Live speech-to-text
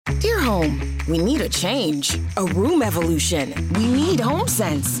home. We need a change. A room evolution. We need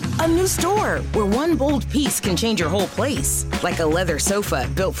HomeSense. A new store where one bold piece can change your whole place. Like a leather sofa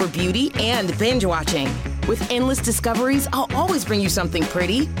built for beauty and binge watching. With endless discoveries, I'll always bring you something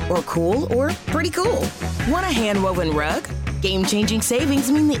pretty, or cool, or pretty cool. Want a hand-woven rug? Game-changing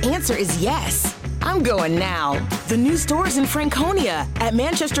savings mean the answer is yes. I'm going now. The new store's in Franconia at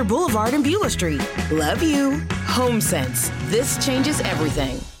Manchester Boulevard and Beulah Street. Love you. HomeSense. This changes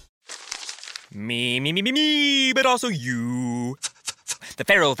everything. Me, but also you. The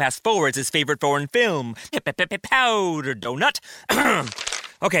Pharaoh fast forwards his favorite foreign film, Powder Donut.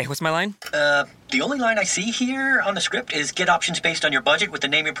 Okay, what's my line? The only line I see here on the script is get options based on your budget with the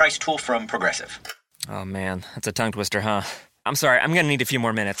Name Your Price tool from Progressive. Oh man, that's a tongue twister, huh? I'm sorry, I'm gonna need a few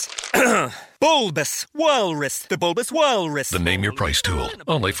more minutes. Bulbous Walrus, the Bulbous Walrus. The Name Your Price tool,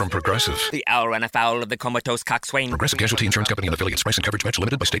 only from Progressive. The owl ran afoul of the comatose coxswain. Progressive Casualty Insurance Company and affiliates. Price and coverage match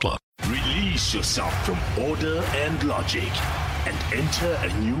limited by state law. Release yourself from order and logic and enter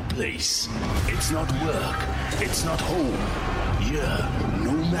a new place. It's not work. It's not home. Here,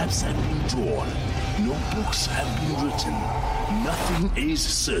 no maps have been drawn. No books have been written. Nothing is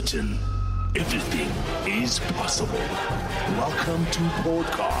certain. Everything is possible. Welcome to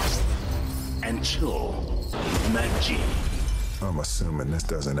Podcast and Chill Mac G. I'm assuming this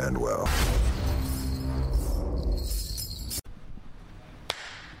doesn't end well.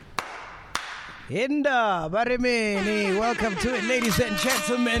 Inda Barimini, welcome to it, ladies and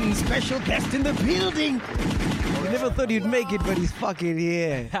gentlemen. Special guest in the building. We never thought you'd make it, but he's fucking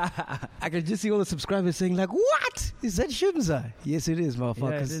here. I can just see all the subscribers saying like, "What? Is that Shimza?" Yes, it is,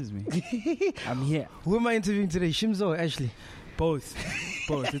 motherfuckers. Yeah, it is me. I'm here. Who am I interviewing today, Shimza or Ashley? Both.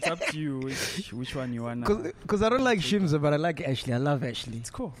 It's up to you which one you want. Because I don't like Shimza, but I like Ashley. I love Ashley.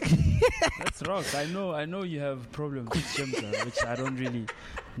 It's cool. That's rocks. I know you have problems with Shimza, which I don't really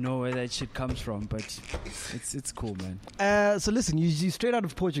know where that shit comes from, but it's cool, man. So listen, you straight out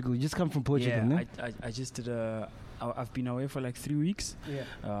of Portugal. You just come from Portugal, yeah, no? I just did I've been away for like 3 weeks. Yeah.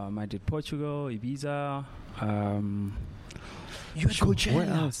 I did Portugal, Ibiza. You had Coachella. What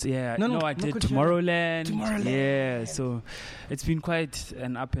else? Yeah. No, I did Tomorrowland. Yeah. So it's been quite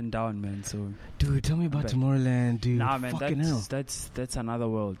an up and down, man. So, dude, tell me about Tomorrowland, dude. Nah, man, fucking hell. That's another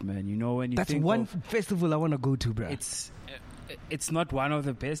world, man. You know when you that's think one festival I want to go to, bro. It's not one of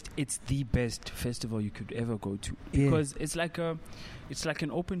the best. It's the best festival you could ever go to because it's like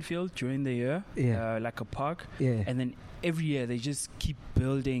an open field during the year, like a park, and then every year they just keep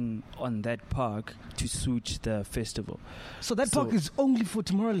building on that park to suit the festival. So that park is only for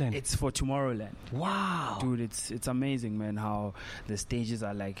Tomorrowland? It's for Tomorrowland. Wow. Dude, it's amazing, man, how the stages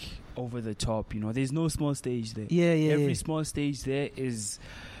are like over the top, you know. There's no small stage there. Every small stage there is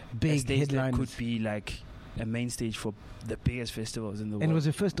big a stage headliners. that could be like a main stage for the biggest festivals in the world. And it was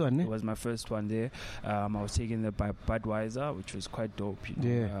your first one, eh? It was my first one there. I was taken there by Budweiser, which was quite dope, you know.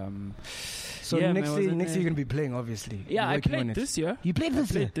 Yeah. So next year you're going to be playing, obviously. Yeah, I played this year. You played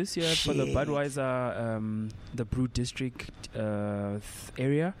this year? I played this year for the Budweiser, the Brute District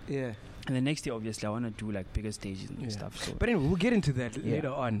area. Yeah. And then next year, obviously, I want to do like bigger stages and stuff. So. But anyway, we'll get into that later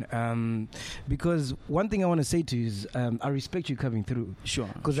on. Because one thing I want to say to you is I respect you coming through. Sure.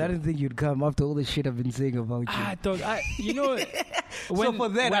 Because I didn't think you'd come after all the shit I've been saying about you. You know. So for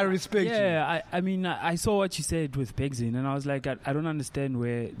that, I respect you. Yeah, I mean, I saw what you said with Begzin, and I was like, I don't understand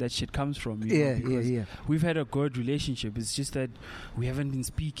where that shit comes from. You know, because we've had a good relationship. It's just that we haven't been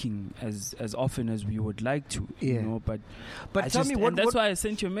speaking as often as we would like to. You know, but tell me what. That's why I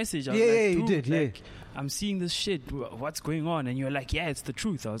sent you a message. I was like, you did. Like, I'm seeing this shit. What's going on? And you're like, yeah, it's the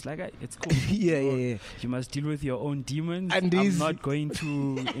truth. I was like, it's cool. Yeah. You must deal with your own demons. And I'm not going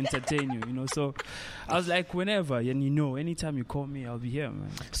to entertain you, you know. So I was like, whenever, and you know, anytime you call me, I'll be here, man.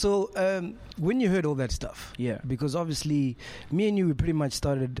 So when you heard all that stuff, because obviously me and you, we pretty much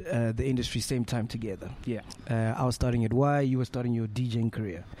started the industry same time together. Yeah. I was starting at Y, you were starting your DJing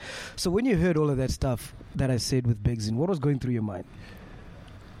career. So when you heard all of that stuff that I said with Begzin, what was going through your mind?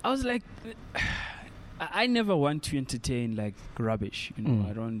 I was like, I never want to entertain like rubbish, you know.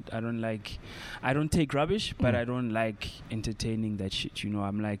 I don't take rubbish, but I don't like entertaining that shit, you know.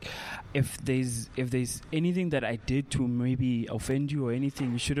 I'm like, if there's anything that I did to maybe offend you or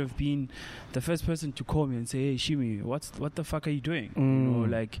anything, you should have been the first person to call me and say, hey Shimi, what the fuck are you doing? You know,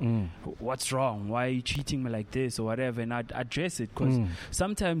 like what's wrong? Why are you treating me like this or whatever? And I'd address it, because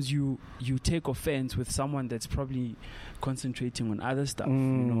sometimes you take offense with someone that's probably concentrating on other stuff,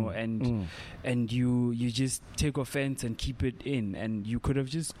 and you just take offense and keep it in, and you could have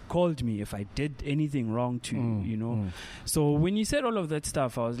just called me if I did anything wrong to you, So when you said all of that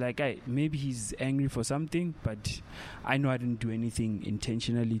stuff, I was like, maybe he's angry for something, but I know I didn't do anything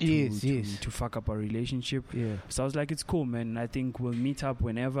intentionally to fuck up our relationship. Yeah. So I was like, it's cool, man. I think we'll meet up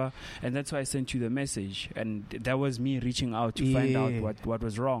whenever, and that's why I sent you the message, and that was me reaching out to find out what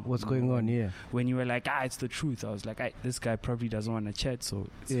was wrong. What's going on? Yeah. When you were like, it's the truth, I was like, this guy probably doesn't want to chat, so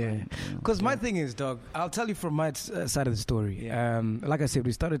it's fine. Because my thing is, dog, I'll tell you from my side of the story. Like I said,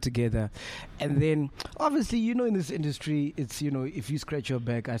 we started together, and then obviously, in this industry, it's if you scratch your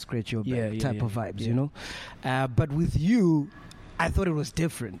back, I scratch your back type of vibes, but with you, I thought it was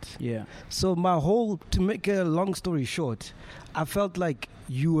different. Yeah. So to make a long story short, I felt like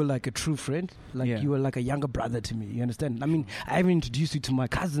you were like a true friend, like you were like a younger brother to me. You understand? I mean, I even introduced you to my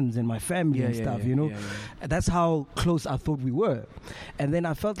cousins and my family and stuff. That's how close I thought we were. And then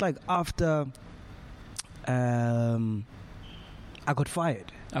I felt like after I got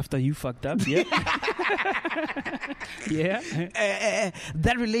fired. After you fucked up, that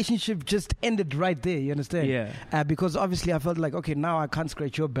relationship just ended right there. You understand? Yeah. Because obviously I felt like, okay, now I can't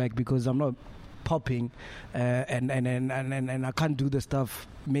scratch your back because I'm not popping, and I can't do the stuff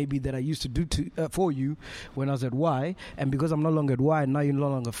maybe that I used to do for you when I was at Y, and because I'm no longer at Y, now you're no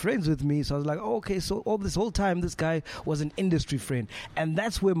longer friends with me. So I was like, okay, so all this whole time this guy was an industry friend, and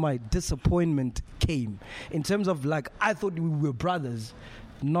that's where my disappointment came in terms of like I thought we were brothers,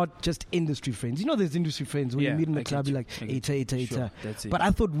 not just industry friends. There's industry friends when you meet in the club, you're like, Sure, but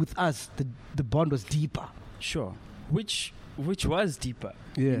I thought with us the bond was deeper. Sure, which was deeper,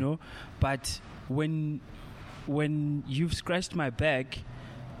 but when you've scratched my back,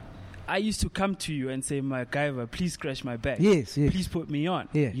 I used to come to you and say, MacGyver, please scratch my back. Yes. Please put me on.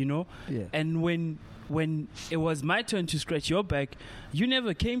 Yeah. Yeah. And when it was my turn to scratch your back, you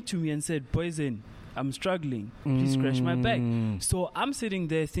never came to me and said, Poison, I'm struggling. Please scratch my back. So I'm sitting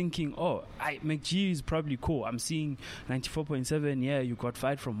there thinking, McG is probably cool. I'm seeing 94.7. Yeah, you got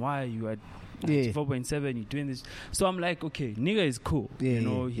fired from Y. You had 94.7. You're doing this. So I'm like, okay, nigga is cool.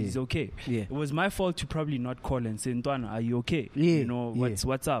 He's okay. Yeah. It was my fault to probably not call and say, Ntwana, are you okay?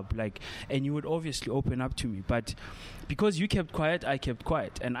 What's up? Like, and you would obviously open up to me, but because you kept quiet, I kept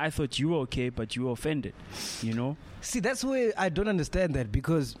quiet, and I thought you were okay, but you were offended. See, that's where I don't understand that,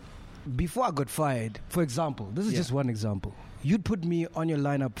 because before I got fired, for example, this is just one example, you'd put me on your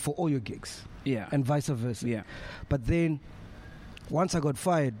lineup for all your gigs, and vice versa. But then once I got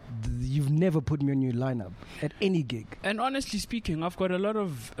fired, you've never put me on your lineup at any gig. And honestly speaking, I've got a lot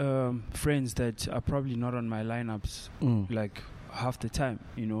of friends that are probably not on my lineups like half the time.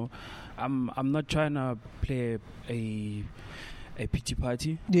 I'm not trying to play a pity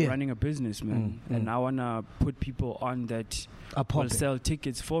party, running a business, man. And I want to put people on that will sell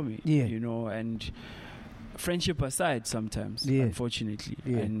tickets for me, and friendship aside sometimes, unfortunately.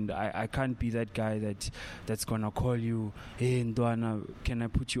 And I can't be that guy that's going to call you, hey, Ndwana, can I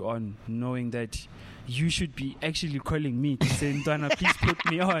put you on? Knowing that you should be actually calling me to say, Ndwana, please put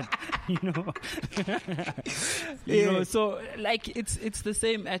me on. So like it's the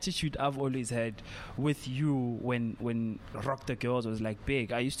same attitude I've always had with you when Rock the Girls was like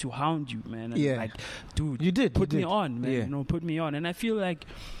big. I used to hound you, man. And like, dude, you did put me on, man. Put me on. And I feel like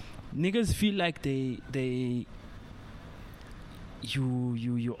niggas feel like you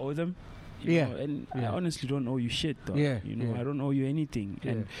owe them. And I honestly don't owe you shit, though. I don't owe you anything.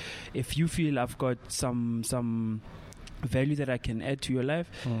 And if you feel I've got some value that I can add to your life,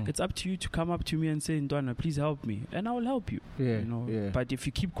 it's up to you to come up to me and say, Ndwana, please help me, and I will help you. But if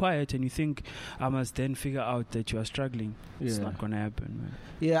you keep quiet and you think I must then figure out that you are struggling, it's not gonna happen, man.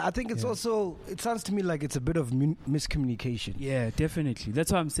 I think it's also, it sounds to me like it's a bit of miscommunication. Definitely.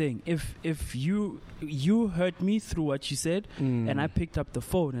 That's what I'm saying. If you heard me through what you said, and I picked up the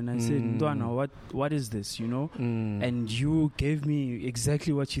phone and I said, Ndwana, what is this, and you gave me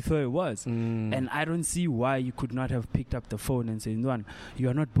exactly what you thought it was, and I don't see why you could not have picked up the phone and say, Ndwana, you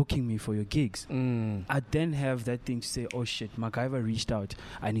are not booking me for your gigs. I then have that thing to say, oh shit, MacGyver reached out,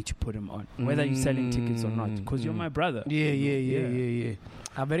 I need to put him on, whether you're selling tickets or not, because you're my brother.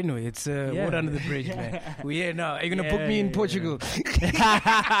 I bet anyway, it's water under the bridge, man. We're here now. Are you going to book me in Portugal?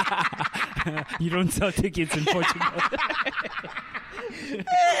 You don't sell tickets in Portugal.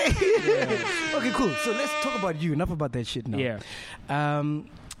 Okay, cool. So let's talk about you. Enough about that shit now.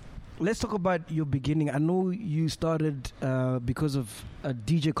 Let's talk about your beginning. I know you started because of a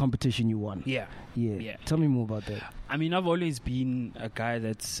DJ competition you won. Yeah. Tell me more about that. I mean, I've always been a guy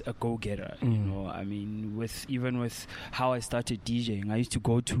that's a go-getter, you know. I mean, even with how I started DJing, I used to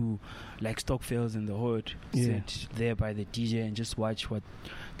go to like stock fails in the hood, sit there by the DJ and just watch what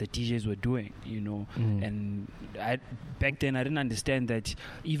the DJs were doing, you know. And back then I didn't understand that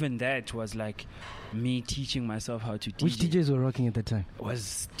even that was like me teaching myself how to DJ. Which DJs were rocking at the time? It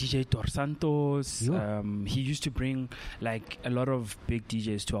was DJ Tor Santos. He used to bring like a lot of big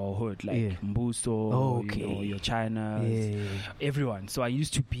DJs to our hood, like Mbuso, you know, your China, everyone. So I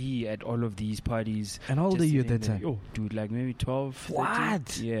used to be at all of these parties. And how old are you at that time? Oh, dude, like maybe 12, 13.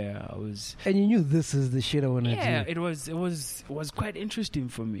 What? Yeah, I was. And you knew this is the shit I want to do. Yeah, it was quite interesting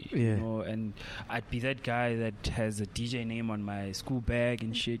for me, you know. And I'd be that guy that has a DJ name on my school bag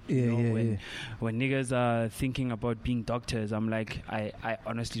and shit. You know, when niggas are thinking about being doctors, I'm like, I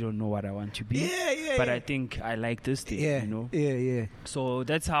honestly don't know what I want to be. But I think I like this thing, you know. So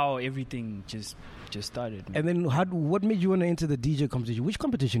that's how everything just started. Man. And then what made you want to enter the DJ competition? Which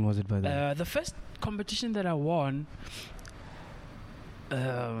competition was it, by the way? The first competition that I won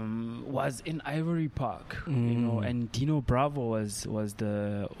was in Ivory Park, you know, and Dino Bravo was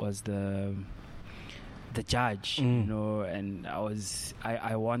the judge, you know, and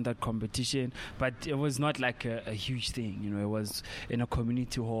I won that competition, but it was not like a huge thing, you know. It was in a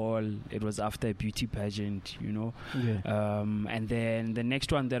community hall. It was after a beauty pageant, you know. And then the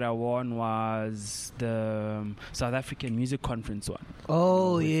next one that I won was the South African Music Conference one.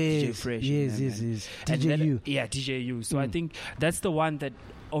 Oh, DJ Fresh, yes. DJU. DJU. So I think that's the one that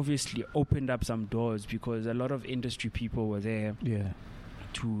obviously opened up some doors, because a lot of industry people were there.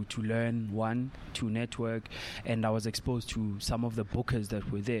 To learn, to network, and I was exposed to some of the bookers that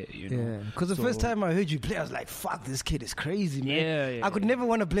were there, you know. Because the first time I heard you play, I was like, fuck, this kid is crazy, man. I could never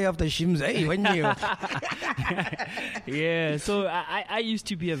want to play after Shimza. Hey, when you... So I used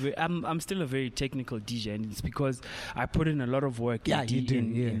to be I'm still a very technical DJ, and it's because I put in a lot of work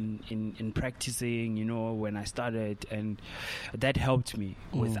in practicing, you know, when I started, and that helped me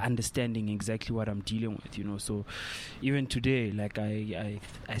with understanding exactly what I'm dealing with, you know. So even today, like I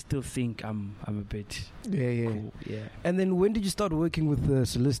still think I'm a bit cool. And then when did you start working with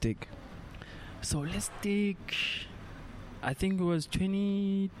Solistic? Solistic, I think it was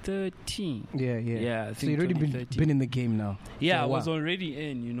 2013. I think so you've already been in the game now. I was already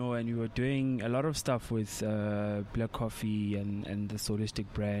in, you know, and we were doing a lot of stuff with Black Coffee and the Solistic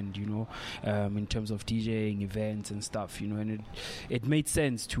brand, you know, in terms of DJing events and stuff, you know, and it made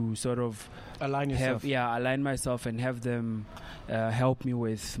sense to sort of align myself and have them help me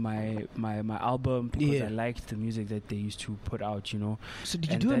with my album, because I liked the music that they used to put out, you know. So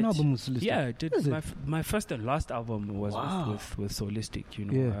did you do an album with Solistic? Yeah, I did. My first and last album was with Solistic, you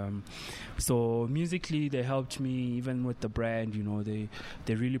know. So musically they helped me, even with the brand, you know. They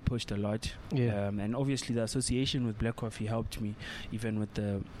really pushed a lot. And obviously the association with Black Coffee helped me, even with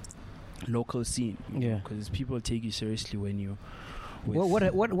the local scene, because people take you seriously when you... What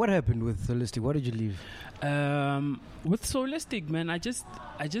happened with Solistic? Why did you leave? With Solistic, man, I just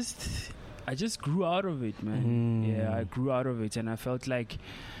grew out of it, man. I grew out of it, and I felt like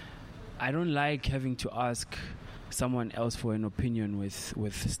I don't like having to ask someone else for an opinion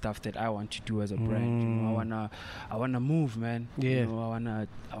with stuff that I want to do as a brand. You know, I wanna move, man. You know,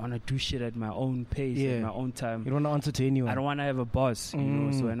 I wanna do shit at my own pace, at my own time. You don't wanna answer to anyone. I don't wanna have a boss, you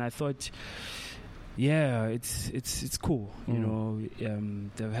know. So, and I thought, it's cool, you know.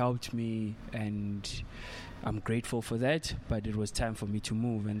 They've helped me, and I'm grateful for that, but it was time for me to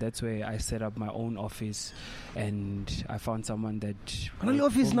move, and that's where I set up my own office, and I found someone that... Your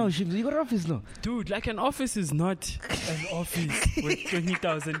office now, Shimza? You got an office now? Dude, like, an office is not an office with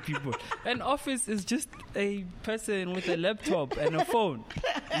 20,000 people. An office is just a person with a laptop and a phone,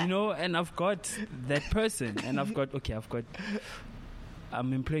 you know, and I've got that person, and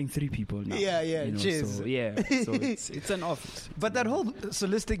I'm employing 3 people now. You know, cheers. So it's an office. But that whole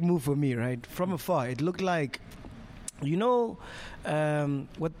Solistic move for me, right, from afar, it looked like, you know,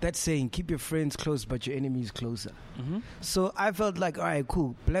 what that's saying, keep your friends close but your enemies closer. So I felt like, all right,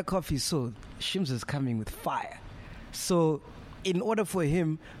 cool, Black Coffee sold, Shimza's coming with fire. So in order for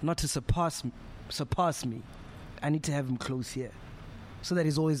him not to surpass me, I need to have him close here, so that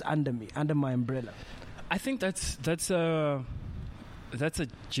he's always under me, under my umbrella. I think that's a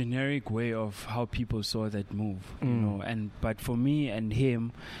generic way of how people saw that move, you know. But for me and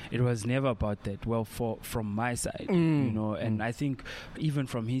him, it was never about that. Well, from my side, you know, and I think even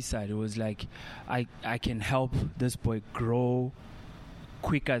from his side, it was like I can help this boy grow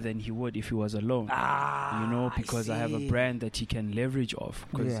quicker than he would if he was alone. You know, because I have a brand that he can leverage off.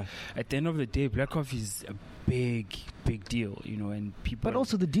 Because at the end of the day, Black Coffee is a big deal, you know, and people. But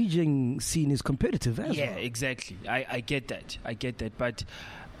also the DJing scene is competitive as well. Yeah, exactly. I get that, but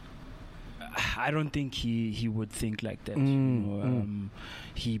I don't think he would think like that. You know?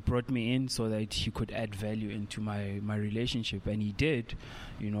 He brought me in so that he could add value into my relationship, and he did,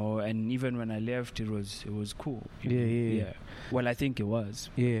 you know. And even when I left, it was cool. Yeah. Well, I think it was.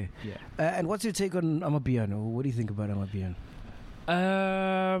 Yeah. And what's your take on Amapiano? What do you think about Amapiano?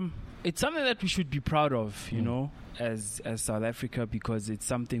 It's something that we should be proud of, you know, as South Africa, because it's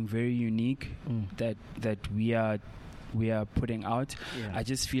something very unique that we are putting out. I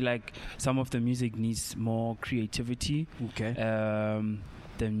just feel like some of the music needs more creativity.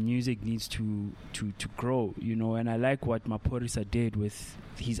 The music needs to grow, you know, and I like what Maphorisa did with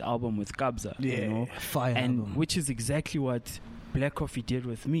his album with Kabza, you know, fire album. Which is exactly what Black Coffee did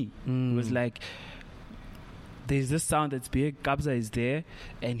with me. It was like, there's this sound that's big, Kabza is there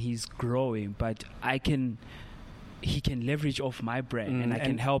and he's growing, but he can leverage off my brand, and I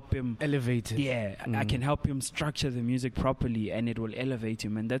can help him elevate it. I can help him structure the music properly, and it will elevate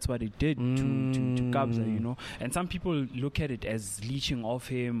him, and that's what it did to Kabza, you know. And some people look at it as leeching off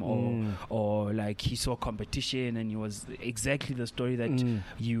him, or like he saw competition, and he was exactly the story that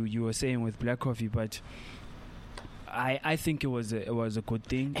you were saying with Black Coffee, but I think it was a good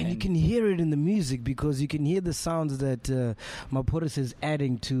thing, and you can hear it in the music, because you can hear the sounds that Maphorisa is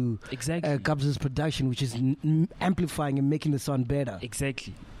adding to Kabza's production, which is amplifying and making the sound better.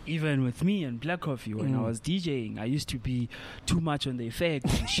 Exactly. Even with me and Black Coffee, when I was DJing, I used to be too much on the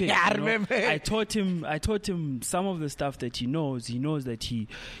effects and shit. I remember. I taught him some of the stuff that he knows. He knows that he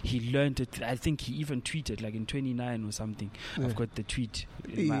learned it. I think he even tweeted like in 29 or something. I've got the tweet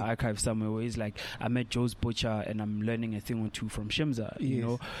in my archive somewhere where he's like, I met Joe's Butcher and I'm learning a thing or two from Shimza. You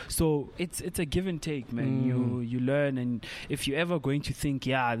know, so it's a give and take, man. You learn, and if you're ever going to think,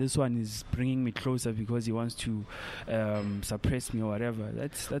 this one is bringing me closer because he wants to suppress me or whatever,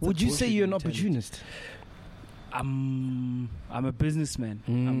 that's would you say you're an opportunist? I'm a businessman.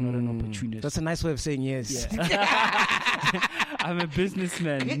 I'm not an opportunist. That's a nice way of saying yes. I'm a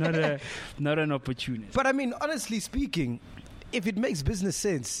businessman, not an opportunist. But I mean, honestly speaking, if it makes business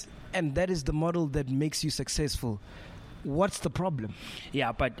sense and that is the model that makes you successful, what's the problem?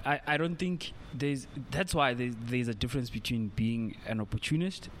 Yeah, but I don't think that's why there's a difference between being an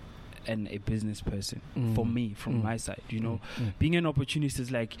opportunist and a business person. For me, from my side, you know, being an opportunist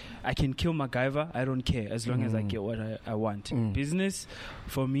is like, I can kill MacGyver, I don't care, as long as I get what I want. Business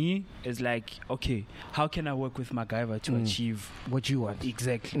for me is like, okay, how can I work with MacGyver to achieve what you want?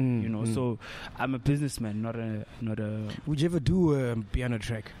 Exactly. You know, so I'm a businessman, not a Would you ever do a piano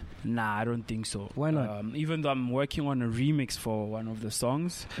track? Nah, I don't think so. Why not? Even though I'm working on a remix for one of the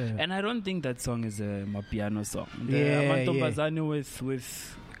songs, and I don't think that song is a Mapiano song. Amantombazane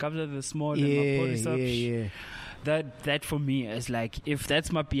with Kabza the Small and Maphorisa. That for me is like, if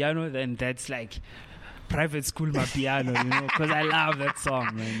that's my piano, then that's like private school my piano, you know, because I love that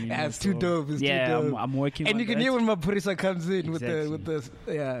song, man. It's too dope. It's too dope. I'm working, and on you can that. hear when Maphorisa comes in with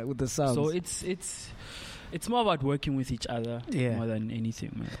the sounds. So it's more about working with each other more than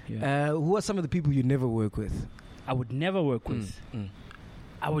anything, man. Who are some of the people you never work with? I would never work with.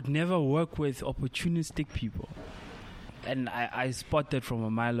 I would never work with opportunistic people. And I spot that from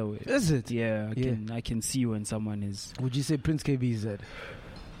a mile away. Is it? Yeah, I can see when someone is. Would you say Prince Kaybee is that?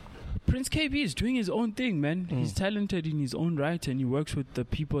 Prince Kaybee is doing his own thing, man. He's talented in his own right, and he works with the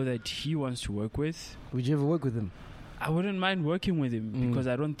people that he wants to work with. Would you ever work with him? I wouldn't mind working with him because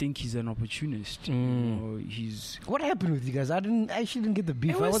I don't think he's an opportunist. You know, what happened with you guys? I actually didn't get the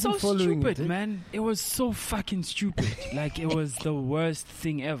beef. It was I wasn't so following stupid, it, man. It was so fucking stupid. Like, it was the worst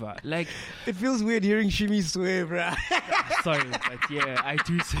thing ever. Like, it feels weird hearing Shimmy swear, bruh. Sorry, but yeah, I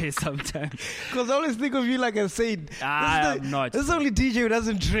do swear sometimes. Because I always think of you like a saint. I'm not. This is the only DJ who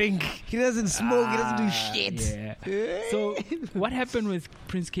doesn't drink. He doesn't smoke. He doesn't do shit. Yeah. So what happened with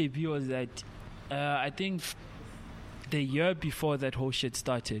Prince Kaybee was that I think the year before that whole shit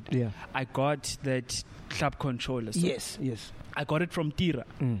started, I got that club controller. So yes. I got it from Tira.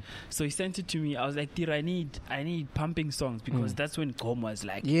 So he sent it to me. I was like, Tira, I need pumping songs, because that's when Gom was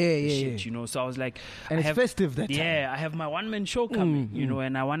like shit, you know. So I was like, and it's festive that time. Yeah, I have my one-man show coming, you know,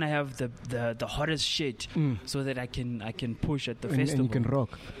 and I want to have the hottest shit so that I can push at the festival. And you can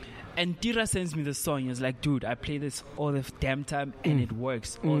rock. And Tira sends me the song. He was like, dude, I play this all the damn time and it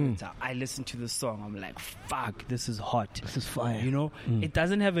works all the time. I listen to the song. I'm like, fuck, this is hot. This is fire. You know, it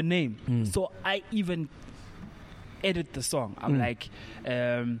doesn't have a name. So I even edit the song. I'm like,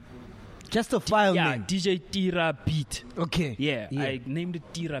 Just a file Yeah, name. DJ Tira Beat. Okay. Yeah, I named it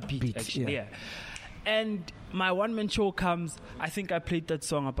Tira Beat, actually. yeah. And my one-man show comes, I think I played that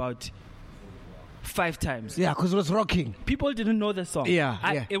song about 5 times. Yeah, because it was rocking. People didn't know the song. Yeah.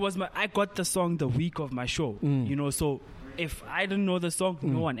 I got the song the week of my show, so if I didn't know the song,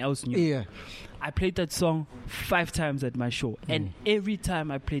 no one else knew. Yeah. I played that song 5 times at my show, and every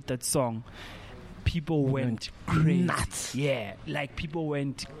time I played that song, people went crazy. Nuts. Yeah, like people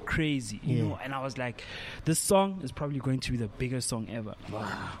went crazy, you know. And I was like, this song is probably going to be the biggest song ever. Wow.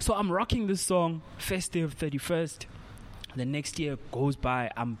 So I'm rocking this song, festive 31st. The next year goes by,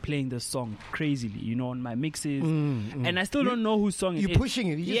 I'm playing the song crazily, you know, on my mixes, and I still don't know whose song it is. You're pushing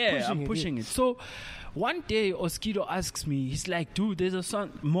it. I'm pushing it. So one day, Oskido asks me, he's like, dude, there's a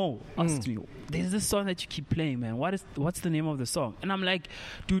song. Mo asks me, there's this song that you keep playing, man. What's the name of the song? And I'm like,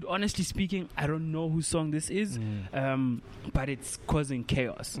 dude, honestly speaking, I don't know whose song this is, but it's causing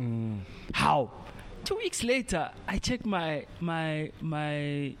chaos. How? 2 weeks later, I check my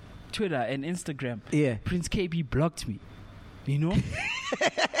Twitter and Instagram. Yeah. Prince Kaybee blocked me. You know,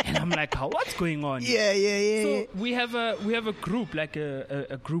 and I'm like, what's going on? Yeah. So we have a group, like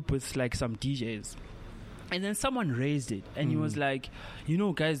a group with like some DJs, and then someone raised it, and he was like, you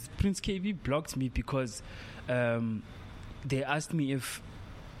know, guys, Prince Kaybee blocked me because they asked me if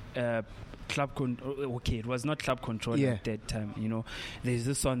it was not Club Control at that time, you know. There's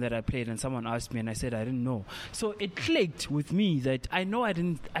this song that I played and someone asked me and I said I didn't know. So it clicked with me that I know I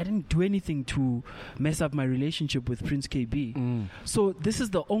didn't do anything to mess up my relationship with Prince Kaybee. So this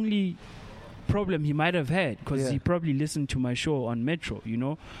is the only problem he might have had, because he probably listened to my show on Metro, you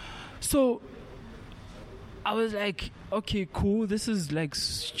know. So I was like, okay, cool, this is like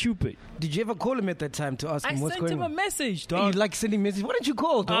stupid. Did you ever call him at that time to ask him what's going on? I sent him a message, dog. You like sending messages? Why don't you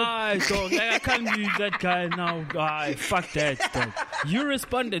call, dog? Dog, I can't be that guy now. Fuck that, dog. You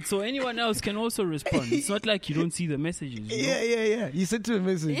responded, so anyone else can also respond. It's not like you don't see the messages. You know? Yeah. You sent him a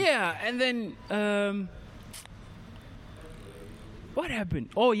message. Yeah, and then what happened?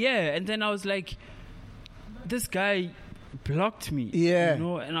 Oh yeah, and then I was like, this guy blocked me, you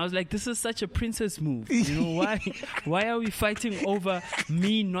know, and I was like, this is such a princess move, you know. Why are we fighting over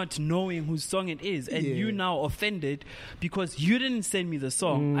me not knowing whose song it is, and you now offended because you didn't send me the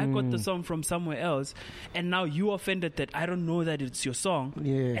song? I got the song from somewhere else, and now you offended that I don't know that it's your song,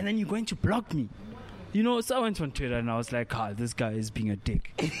 and then you're going to block me, you know. So I went on Twitter and I was like, this guy is being a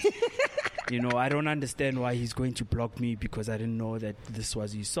dick. You know, I don't understand why he's going to block me because I didn't know that this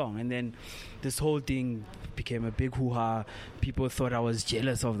was his song. And then this whole thing became a big hoo-ha. People thought I was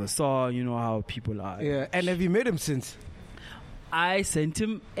jealous of the song. You know how people are. Yeah, and have you met him since? I sent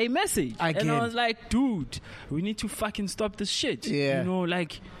him a message. Again. And I was like, dude, we need to fucking stop this shit. Yeah. You know,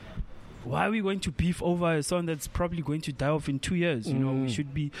 like, why are we going to beef over a song that's probably going to die off in 2 years? You know, we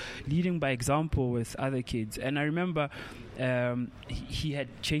should be leading by example with other kids. And I remember he had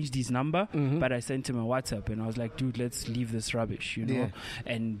changed his number, but I sent him a WhatsApp and I was like, dude, let's leave this rubbish, you know.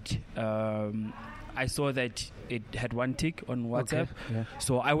 And I saw that it had one tick on WhatsApp.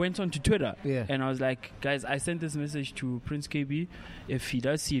 So I went on to Twitter and I was like, guys, I sent this message to Prince Kaybee. If he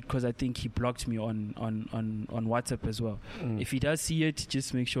does see it, because I think he blocked me on WhatsApp as well. If he does see it,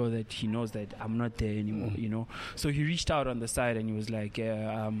 just make sure that he knows that I'm not there anymore, you know. So he reached out on the side and he was like,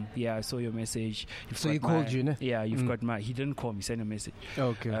 I saw your message. So he called you, ne? Yeah, you've got my, he didn't call me, send a message.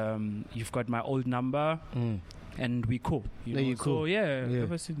 Okay. You've got my old number. And we cool. You know? So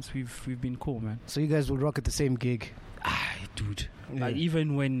ever since we've been cool, man. So you guys will rock at the same gig? Dude.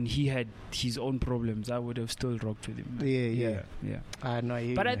 Even when he had his own problems, I would have still rocked with him. Yeah.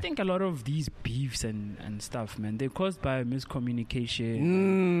 But I think a lot of these beefs and stuff, man, they're caused by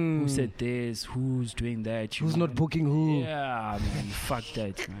miscommunication. Who said this? Who's doing that? Who's not booking who? Yeah, man. Fuck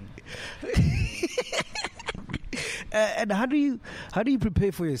that, man. And how do you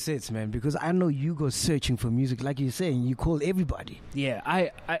prepare for your sets, man? Because I know you go searching for music, like you're saying, you call everybody. Yeah,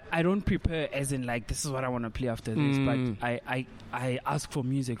 I don't prepare as in like this is what I want to play after this, but I ask for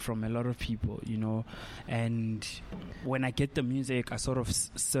music from a lot of people, you know, and when I get the music, I sort of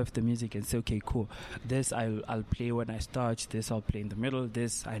surf the music and say, okay, cool, this I'll play when I start, this I'll play in the middle,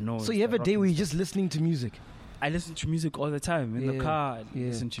 this I know. So you have a day where you're just listening to music? I listen to music all the time in the car. I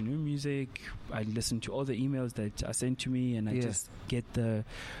listen to new music. I listen to all the emails that are sent to me, and I just get the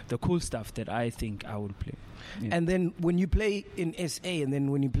cool stuff that I think I would play. Yeah. And then when you play in SA and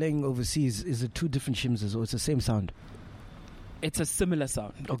then when you're playing overseas, is it two different Shimzas or it's the same sound? It's a similar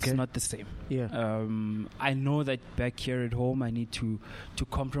sound. Okay. It's not the same. Yeah. I know that back here at home, I need to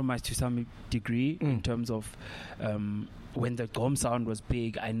compromise to some degree in terms of when the Gom sound was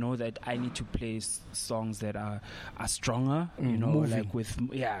big, I know that I need to play songs that are stronger, you know, moving. like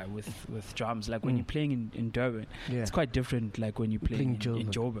with drums. Like when you're playing in Durban, it's quite different. Like when you're playing in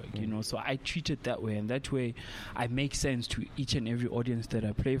Joburg, you know. So I treat it that way, and that way I make sense to each and every audience that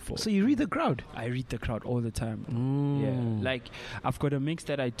I play for. So you read the crowd? I read the crowd all the time. Yeah, like I've got a mix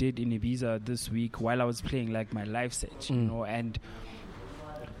that I did in Ibiza this week while I was playing like my live set, you know, and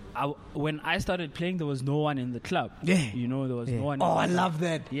when I started playing, there was no one in the club. Yeah. You know, there was no one. Oh, I love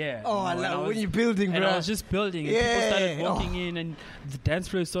that. Yeah. Oh, I love when you're building, bro. And I was just building, and people started walking in, and the dance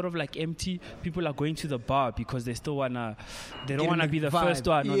floor is sort of like empty. People are going to the bar because they still wanna, they don't wanna be the first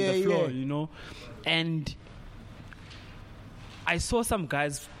one on the floor, you know. And I saw some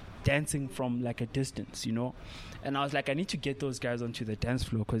guys dancing from like a distance, you know. And I was like, I need to get those guys onto the dance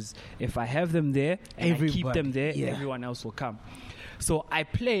floor, because if I have them there and I keep them there, everyone else will come. So I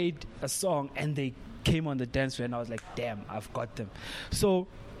played a song and they came on the dance floor, and I was like, damn, I've got them. So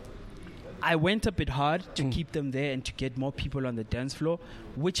I went a bit hard to keep them there and to get more people on the dance floor,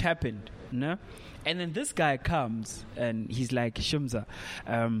 which happened. No? And then this guy comes and he's like, Shimza,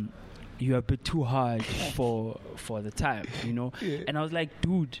 you're a bit too hard for the time, you know? And I was like,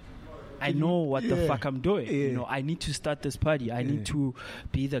 dude, I know what the fuck I'm doing. You know, I need to start this party. I need to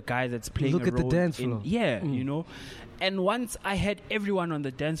be the guy that's playing Look a at the role dance floor. you know. And once I had everyone on the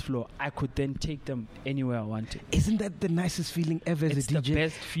dance floor, I could then take them anywhere I wanted. Isn't that the nicest feeling ever as a DJ? It's the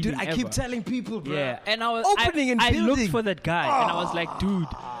best feeling Dude, I keep telling people, bro. Yeah, and I was opening and I building. looked for that guy, and I was like, dude,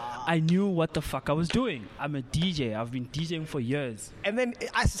 I knew what the fuck I was doing. I'm a DJ. I've been DJing for years. And then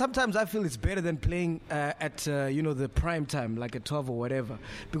sometimes I feel it's better than playing at the prime time, like at 12 or whatever,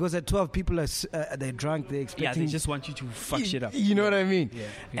 because at 12 people are they're drunk, they're expecting. Yeah, they just want you to fuck shit up. You know what I mean? Yeah.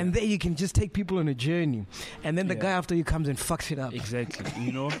 And then you can just take people on a journey, and then the guy after you comes and fucks it up. Exactly.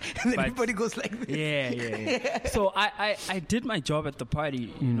 You know. And then everybody goes like this. Yeah. So I did my job at the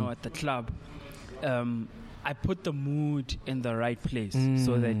party, you know, at the club. I put the mood in the right place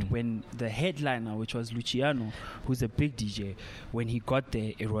so that when the headliner, which was Luciano, who's a big DJ, when he got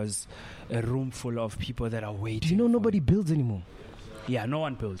there, it was a room full of people that are waiting. Do you know nobody builds anymore? Yeah, no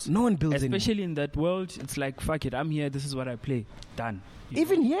one builds. No one builds anymore. Especially in that world, it's like, fuck it, I'm here, this is what I play. Done.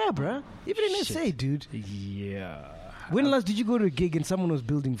 Even here, bruh. Even in SA, dude. Yeah. When last did you go to a gig and someone was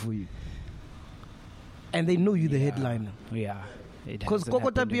building for you? And they know you the headliner. Yeah. Because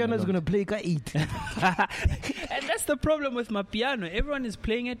Kokota Piano is going to play Ka-8. And that's the problem with Mapiano. Everyone is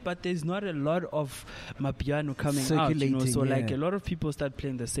playing it, but there's not a lot of Mapiano coming out. You know? So like a lot of people start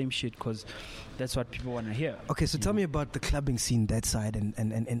playing the same shit because that's what people want to hear. Okay, so tell me about the clubbing scene that side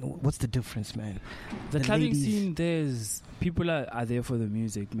and what's the difference, man? The clubbing scene, there's people are there for the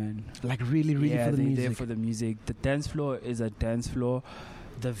music, man. Like really for the music. Yeah, they're there for the music. The dance floor is a dance floor.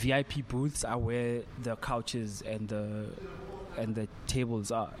 The VIP booths are where the couches and the tables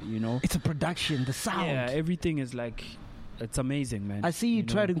are, you know. It's a production, the sound. Yeah, everything is like, it's amazing, man. I see you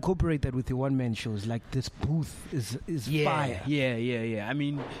try to incorporate that with your one-man shows. Like this booth is fire. Yeah. I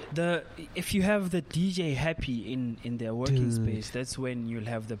mean, if you have the DJ happy in their working space, that's when you'll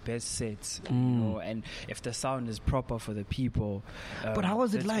have the best sets, you know. And if the sound is proper for the people. But how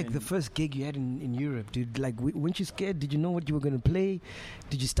was it like the first gig you had in Europe, dude? Like, weren't you scared? Did you know what you were going to play?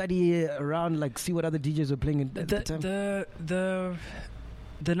 Did you study around, like, see what other DJs were playing at the time?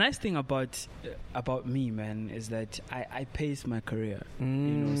 The nice thing about me, man, is that I pace my career. You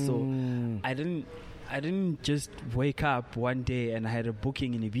know, so I didn't just wake up one day and I had a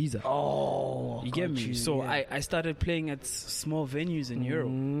booking in Ibiza. Oh, you get me? So I started playing at small venues in Europe,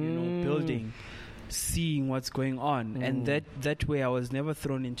 you know, building, seeing what's going on, and that way I was never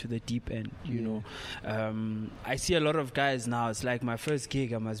thrown into the deep end, you know. I see a lot of guys now, it's like my first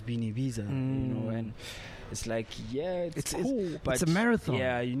gig I must be in Ibiza, you know, and it's like, yeah, it's cool, but it's a marathon.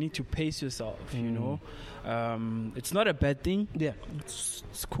 Yeah, you need to pace yourself, you know. It's not a bad thing. Yeah, it's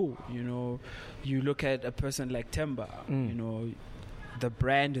cool, you know. You look at a person like Temba, you know, the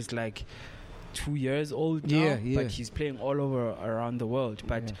brand is like 2 years old now, but he's playing all over around the world.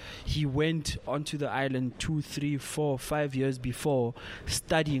 But he went onto the island 2, 3, 4, 5 years before,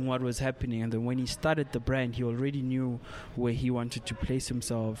 studying what was happening, and then when he started the brand, he already knew where he wanted to place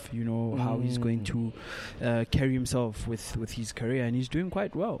himself, you know, how he's going to carry himself with his career, and he's doing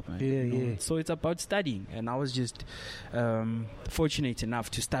quite well, man, So it's about studying, and I was just fortunate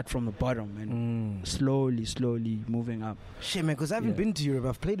enough to start from the bottom and slowly moving up. Shit, man, because I haven't been to Europe.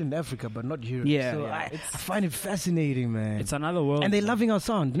 I've played in Africa, but not Europe. Yeah, I find it fascinating, man. It's another world. And they're loving our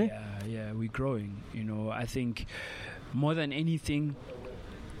sound, ne? Yeah, we're growing. You know, I think more than anything,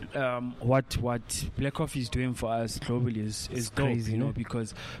 what Black Coffee is doing for us globally is dope, crazy, you know,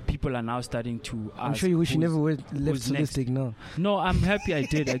 because people are now starting to ask. I'm sure you wish you never left Solistic now. No, I'm happy I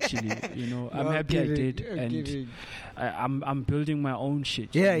did actually. You know, I'm happy I did, and I'm building my own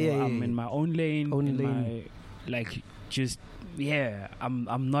shit. Yeah, I'm in my own lane.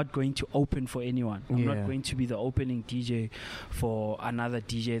 I'm not going to open for anyone. I'm not going to be the opening DJ for another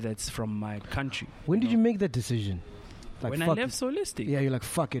DJ that's from my country. When did you make that decision? Like, when I left Solistic. Yeah, you're like,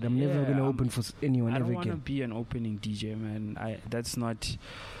 fuck it. I'm never going to open for anyone ever again. I don't want to be an opening DJ, man. That's not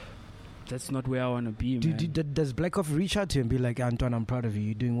where I want to be, man. Does Black Coffee reach out to you and be like, Antoine, I'm proud of you.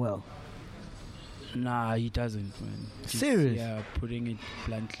 You're doing well? Nah, he doesn't, man. Serious? Yeah, putting it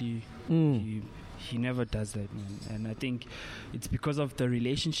bluntly, he never does that, man. And I think it's because of the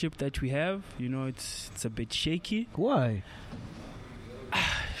relationship that we have. You know, it's a bit shaky. Why?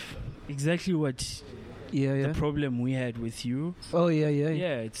 Exactly what... the problem we had with you. Oh, yeah.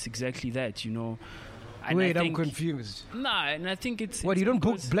 Yeah, it's exactly that, you know. And wait, I'm confused. Nah, and I think it's... What, you don't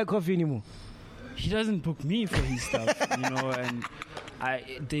book Black Coffee anymore? He doesn't book me for his stuff, you know, and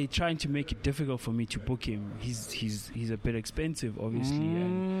they're trying to make it difficult for me to book him. He's a bit expensive, obviously,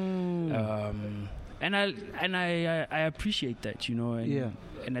 and I appreciate that, you know,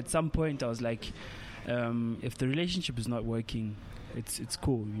 and at some point I was like, if the relationship is not working, it's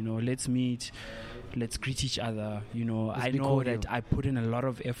cool, you know, let's meet, let's greet each other, you know. I know that I put in a lot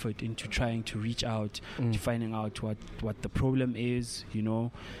of effort into trying to reach out, to finding out what the problem is, you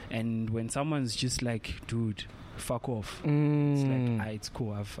know. And when someone's just like, dude, fuck off, it's like, it's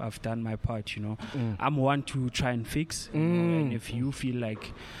cool, I've done my part, you know. I'm one to try and fix, you know, and if you feel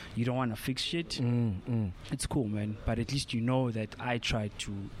like you don't want to fix shit, it's cool, man, but at least you know that I tried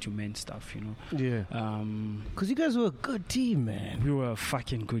to mend stuff, you know. Because you guys were a good team, man. We were a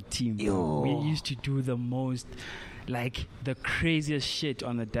fucking good team. We used to do the most, like, the craziest shit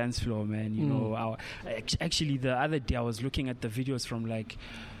on the dance floor, man, you know. Actually, the other day I was looking at the videos from like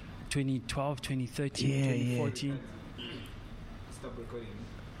 2012, 2013, 2014. Stop recording.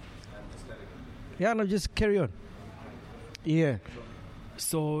 Yeah, no, just carry on. Yeah.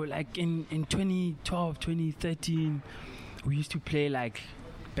 So, like, in 2012, 2013, we used to play, like,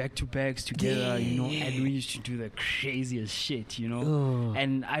 back-to-backs together, you know, and we used to do the craziest shit, you know.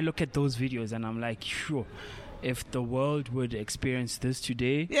 And I look at those videos and I'm like, sure, if the world would experience this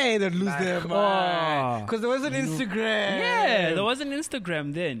today, they'd lose their mind. Because there wasn't Instagram. Yeah, there wasn't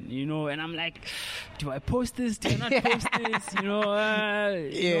Instagram then, you know. And I'm like, do I post this? Do I not post this? You know,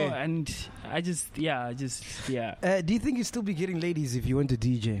 you know, and I just. Do you think you'd still be getting ladies if you went to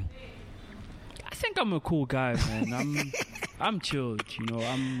DJ? I think I'm a cool guy, man. I'm chilled, you know.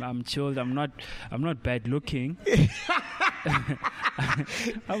 I'm chilled. I'm not bad looking.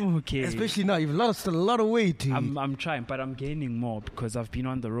 I'm okay. Especially now, you've lost a lot of weight. I'm trying, but I'm gaining more because I've been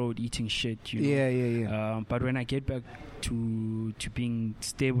on the road eating shit, you know. Yeah. But when I get back to being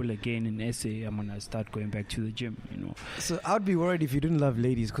stable again in SA, I'm gonna start going back to the gym, you know. So I'd be worried if you didn't love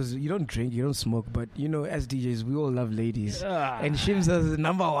ladies, because you don't drink, you don't smoke, but you know, as DJs, we all love ladies. And Shimza's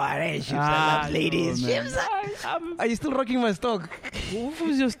number one. Shimza loves ladies. Shimza, are you still rocking my stock?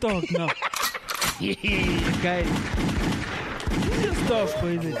 Who's your stock now? Guys, who's your stock,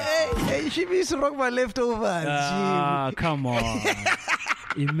 boys? Hey, she used to rock my leftovers. Come on.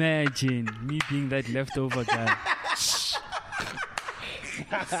 Imagine me being that leftover guy.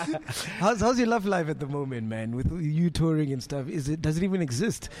 How's your love life at the moment, man? With you touring and stuff, does it even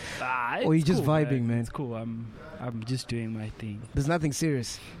exist? Or are you just vibing, man? It's cool. I'm just doing my thing. There's nothing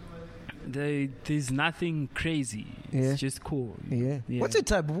serious. There's nothing crazy. It's just cool. Yeah. What's your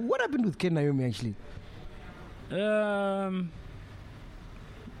type? What happened with Naomi actually? Yeah.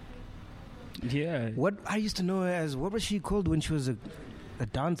 What I used to know her as, what was she called when she was a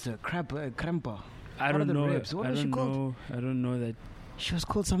dancer? Kremper. I don't know. What was she called? I don't know that. She was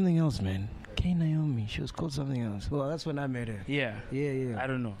called something else, man. Naomi. She was called something else. Well, that's when I met her. Yeah. I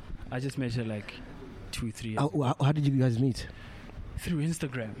don't know. I just met her like 2-3 years. How did you guys meet? Through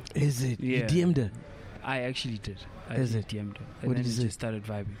Instagram. Is it? Yeah. You DM'd her? I actually did. I DM'd her. And what did you say? Just started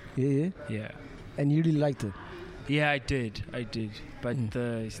vibing. Yeah. And you really liked her? Yeah, I did. But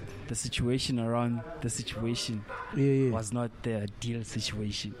the situation around the situation was not the ideal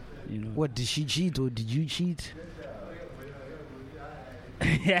situation, you know. What, did she cheat or did you cheat?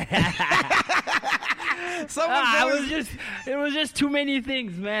 It was just too many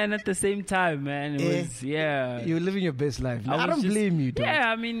things, man, at the same time, man. It was You're living your best life. I don't blame you, though.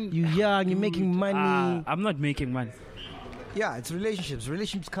 Yeah, I mean, you're young, you're making money. I'm not making money. Yeah, it's relationships.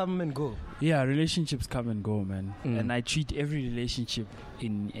 Relationships come and go. Yeah, relationships come and go, man. And I treat every relationship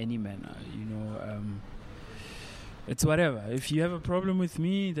in any manner, you know. it's whatever. If you have a problem with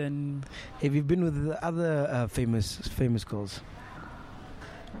me, then Have you been with the other famous girls?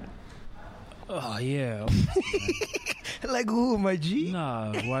 oh yeah. Like who, my G?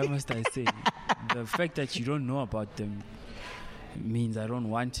 Nah, why must I say? The fact that you don't know about them means I don't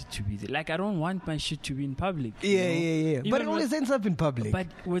want it to be there. Like I don't want my shit to be in public. Yeah. But Even it always ends up in public. But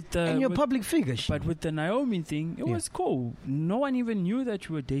with the and you're a with- public figure. But with the Naomi thing, it was cool. No one even knew that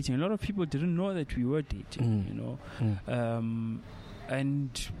we were dating. A lot of people didn't know that we were dating. You know,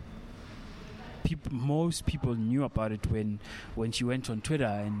 and most people knew about it when she went on Twitter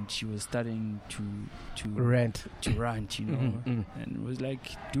and she was starting to rant. You know, and it was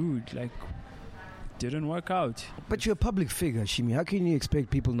like, dude, like. Didn't work out. But you're a public figure, Shimi. How can you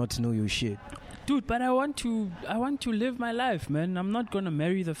expect people not to know your shit? Dude, but I want to live my life, man. I'm not gonna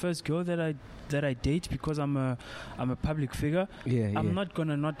marry the first girl that I date because I'm a public figure. I'm not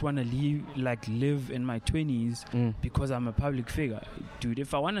gonna not wanna live in my 20s because I'm a public figure. Dude,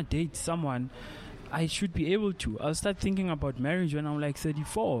 if I wanna date someone, I should be able to. I'll start thinking about marriage when I'm like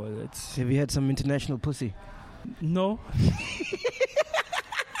 34. Have you had some international pussy? No.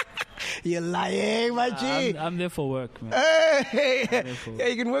 You're lying, my G. I'm there for work, man. Hey, yeah,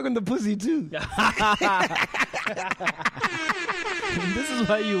 you can work on the pussy too. This is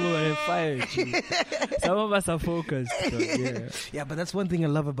why you were fired. Some of us are focused. So, yeah, but that's one thing I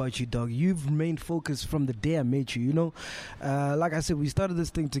love about you, dog. You've remained focused from the day I met you. You know, like I said, we started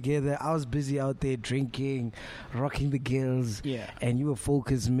this thing together. I was busy out there drinking, rocking the girls, and you were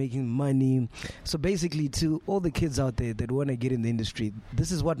focused, making money. So basically, to all the kids out there that want to get in the industry,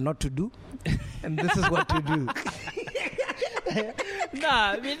 this is what not to do, and this is what to do.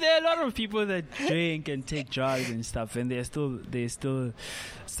 Nah, I mean there are a lot of people that drink and take drugs and stuff, and they're still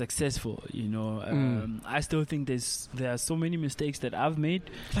successful. You know, I still think there are so many mistakes that I've made.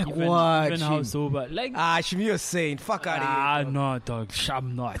 Like even, what? Even how sober? Like Shimi, you're saying fuck out of here. No, dog.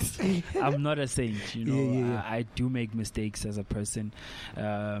 I'm not. I'm not a saint. You know, I do make mistakes as a person.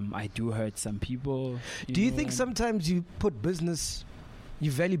 I do hurt some people. Do you think sometimes you put business? You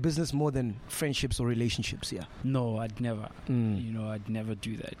value business more than friendships or relationships, yeah? No, I'd never. You know, I'd never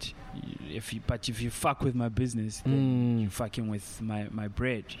do that. If you fuck with my business, then you're fucking with my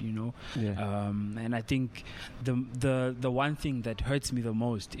bread, you know? Yeah. And I think the one thing that hurts me the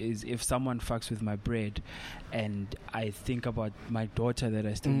most is if someone fucks with my bread and I think about my daughter that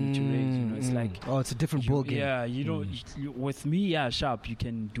I still need to raise, you know? It's like... Oh, it's a different ballgame. Yeah, you know, with me, yeah, sharp, you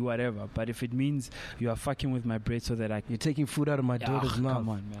can do whatever. But if it means you are fucking with my bread so that You're taking food out of my daughter's mouth. Come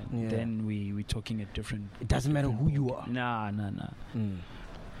on, man. Yeah. Then we're talking a different... It doesn't matter who you are. Nah.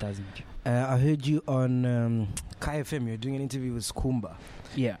 Doesn't. I heard you on KFM. You're doing an interview with Skumba.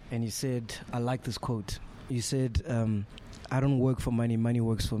 Yeah. And you said, I like this quote. You said, I don't work for money. Money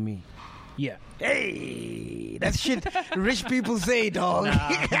works for me. Yeah. Hey, that's shit rich people say, dog. Nah.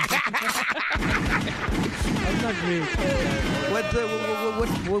 I'm not rich.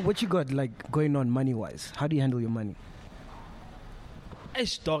 What you got like going on money-wise? How do you handle your money?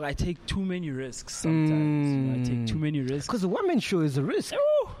 Dog, I take too many risks sometimes. You know, I take too many risks. Because the one-man show is a risk.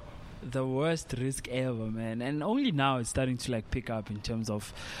 Ooh, the worst risk ever, man. And only now it's starting to like pick up in terms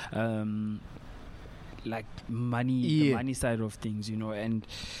of like money, the money side of things, you know. And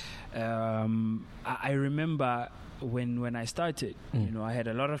I remember when I started, you know, I had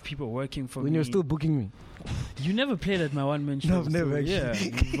a lot of people working for me. When you were still booking me. You never played at my one-man show. No, I've never actually. Yeah,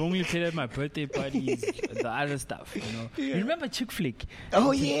 you've only played at my birthday parties, the other stuff, you know. Yeah. You remember Chick Flick? Oh,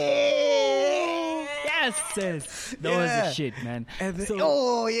 yeah! Yes! That was the shit, man.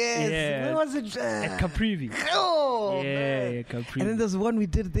 Oh, yes! Yeah. Where was it? At Caprivi. Oh, yeah, Caprivi. And then there's one we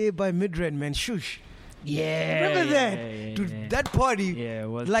did there by Midrand, man. Shush. Yeah. Remember that? Dude, that party,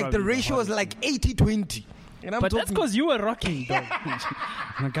 was like the ratio was like 80-20. But that's because you were rocking, dog.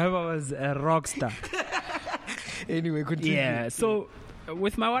 Kaybee was a rock star. Anyway, continue. Yeah, so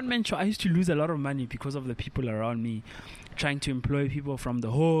with my one-man show, I used to lose a lot of money because of the people around me trying to employ people from the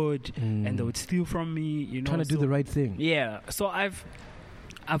hood, and they would steal from me, you know. Trying to do the right thing. Yeah, so I've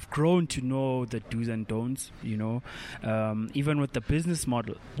grown to know the do's and don'ts, you know. Even with the business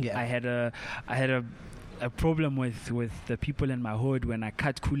model, I had a problem with the people in my hood when I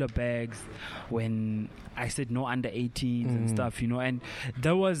cut cooler bags, when I said no under 18s and stuff, you know. And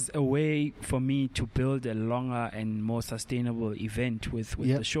there was a way for me to build a longer and more sustainable event with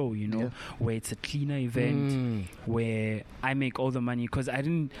the show, you know, where it's a cleaner event, where I make all the money, because I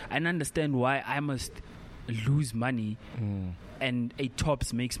didn't understand why I must lose money and a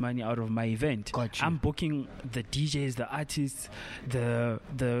Tops makes money out of my event. Gotcha. I'm booking the DJs, the artists, the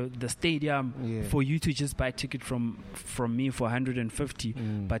stadium for you to just buy a ticket from me for 150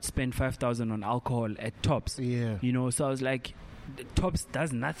 but spend 5,000 on alcohol at Tops. Yeah. You know, so I was like, Tops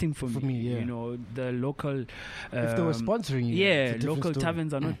does nothing for me. Yeah. You know, the local if they were sponsoring you, yeah, local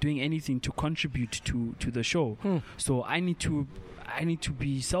taverns are not doing anything to contribute to the show. So I need to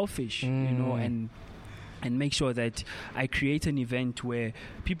be selfish, you know, and make sure that I create an event where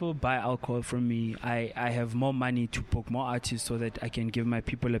people buy alcohol from me. I have more money to book more artists so that I can give my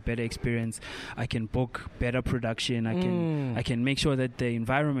people a better experience. I can book better production. I can make sure that the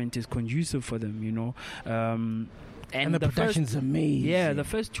environment is conducive for them, you know. And the production's amazing. Yeah, the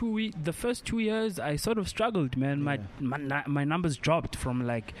first 2 years I sort of struggled, man. My numbers dropped from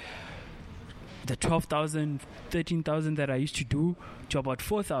like the 12,000, 13,000 that I used to do to about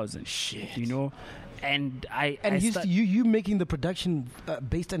 4,000. Shit. You know, and you making the production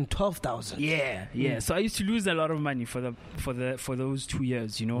based on 12,000. Yeah. So I used to lose a lot of money for those 2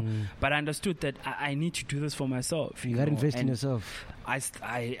 years, you know. But I understood that I need to do this for myself. You got to invest in yourself.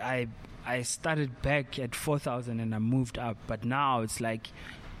 I started back at 4,000 and I moved up, but now it's like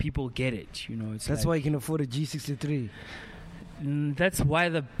people get it, you know. That's why you can afford a G63. That's why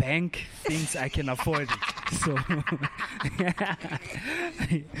the bank thinks I can afford it. So,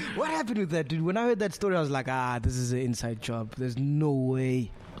 what happened with that, dude? When I heard that story, I was like, this is an inside job. There's no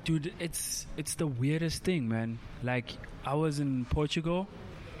way, dude. It's the weirdest thing, man. Like, I was in Portugal,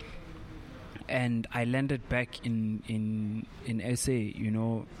 and I landed back in SA. You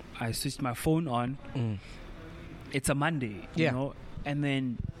know, I switched my phone on. It's a Monday, you know, and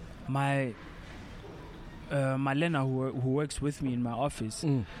then my Lena, who works with me in my office,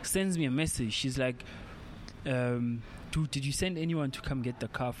 sends me a message. She's like, dude, did you send anyone to come get the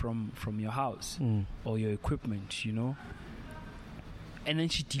car from your house or your equipment, you know? And then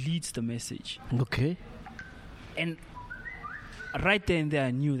she deletes the message. Okay. And right there and there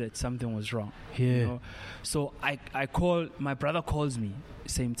I knew that something was wrong. Yeah. You know? So I call, my brother calls me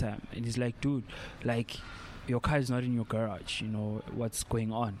same time, and he's like, dude, like, your car is not in your garage, you know, what's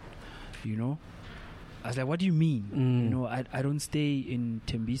going on, you know? I was like, what do you mean? You know, I don't stay in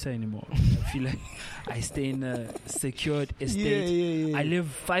Tembisa anymore. I feel like I stay in a secured estate. Yeah. I live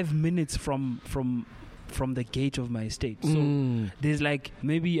 5 minutes from the gate of my estate. So there's like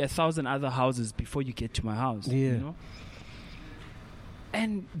maybe 1,000 other houses before you get to my house. Yeah. You know?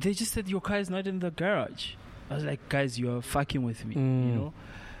 And they just said, your car is not in the garage. I was like, guys, you're fucking with me, you know?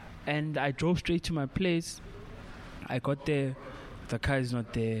 And I drove straight to my place. I got there. The car is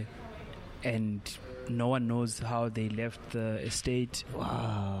not there. And no one knows how they left the estate.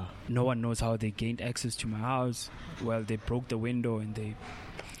 Wow. No one knows how they gained access to my house. Well, they broke the window and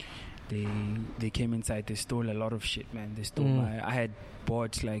they came inside. They stole a lot of shit, man. They stole I had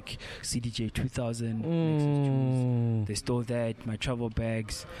bought like CDJ 2000 Nexus juice. They stole that, my travel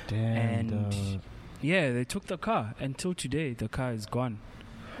bags. Damn, and yeah, they took the car. Until today, the car is gone.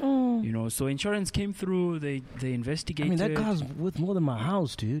 You know, so insurance came through. They investigated. I mean, that car's worth more than my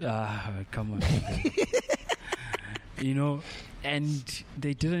house, dude. Come on. You know, and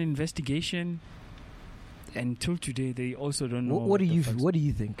they did an investigation. Until today, they also don't know. What do you think?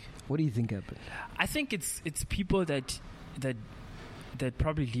 What do you think happened? I think it's people that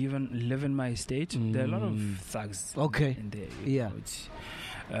probably live in my estate. There are a lot of thugs. Okay. In there. Yeah.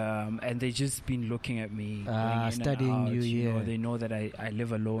 Know, and they just been looking at me, studying you. You know, they know that I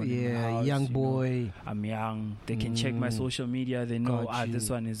live alone. Yeah, in my house, young boy. Know, I'm young. They can check my social media. They know this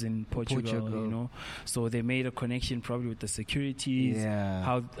one is in Portugal. You know, so they made a connection probably with the securities. Yeah.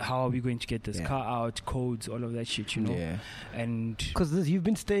 How are we going to get this car out? Codes, all of that shit. You know. Yeah. And because you've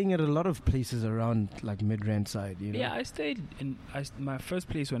been staying at a lot of places around like Midrand side. You know. Yeah, I stayed in. My first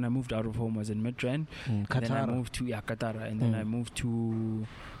place when I moved out of home was in Midrand. And then I moved to Katara, and then I moved to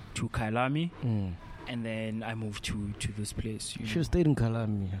Kailami, and then I moved to this place. You should have stayed in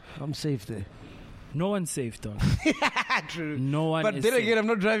Kailami. I'm safe there. No one's safe, dog. True. No one. But is then safe. again, I'm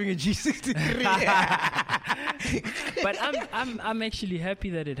not driving a G63. But I'm actually happy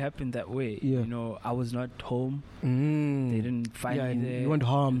that it happened that way. Yeah. You know, I was not home. They didn't find me there. You weren't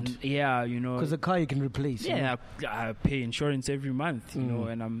harmed. Yeah, you know, because the car you can replace. Yeah, I pay insurance every month. You know,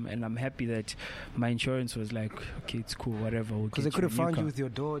 and I'm happy that my insurance was like, okay, it's cool, whatever. Because they could have found you with your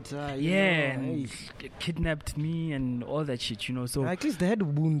daughter. Yeah, and kidnapped me and all that shit. You know, so at least they had a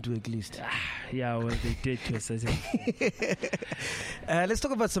wound to at least. Yeah, well, they did to a certain. Let's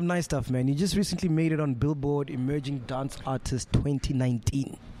talk about some nice stuff, man. You just recently made it on Billboard Emerging Dance Artist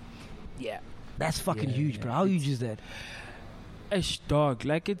 2019. Yeah, that's fucking huge, bro. How huge is that? Dog,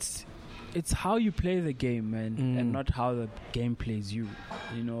 like it's it's how you play the game, man, and not how the game plays you.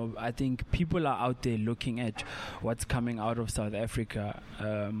 You know, I think people are out there looking at what's coming out of South Africa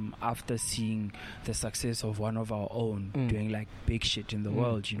after seeing the success of one of our own doing like big shit in the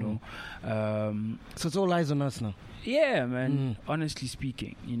world, you know. So it's all eyes on us now. Yeah, man. Honestly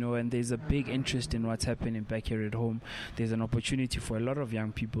speaking, you know, and there's a big interest in what's happening back here at home. There's an opportunity for a lot of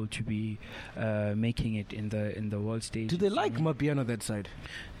young people to be making it in the world stage. Do they like Mapiano that side?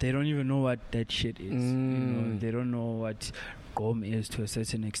 They don't even know what that shit is. You know, they don't know what Gom is to a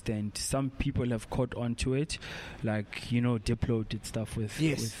certain extent. Some people have caught on to it, like, you know, Diplo did stuff with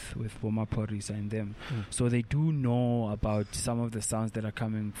Boma Porisa and them. So they do know about some of the sounds that are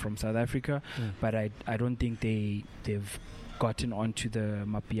coming from South Africa, but I don't think they've gotten onto the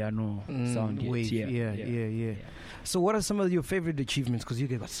Mapiano sound yet. Yeah. So what are some of your favorite achievements? Because you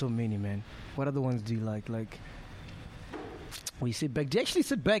got so many, man. What other ones do you like? Like, when you sit back, do you actually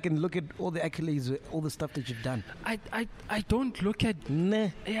sit back and look at all the accolades, all the stuff that you've done? I don't look at...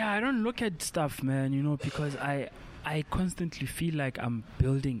 I don't look at stuff, man, you know, because I constantly feel like I'm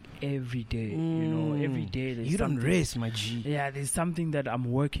building every day, you know, every day there's you don't rest, my G. Yeah, there's something that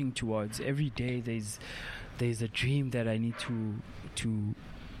I'm working towards. Every day there's a dream that I need to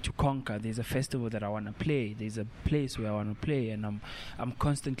conquer. There's a festival that I want to play. There's a place where I want to play, and I'm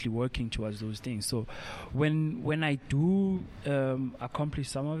constantly working towards those things. So when I do accomplish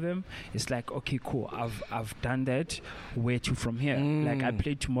some of them, it's like, okay, cool, I've done that. Where to from here? Like, I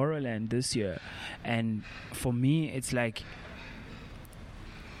played Tomorrowland this year, and for me it's like,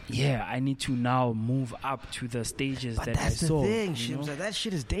 yeah, I need to now move up to the stages that I saw. That's the thing, Shimza. That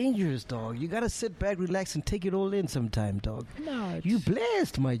shit is dangerous, dog. You gotta sit back, relax, and take it all in sometime, dog. No, you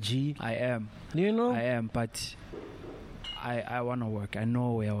blessed, my G. I am. You know? I am, but I want to work. I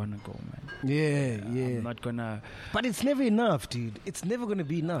know where I want to go, man. Yeah. I'm not gonna... But it's never enough, dude. It's never gonna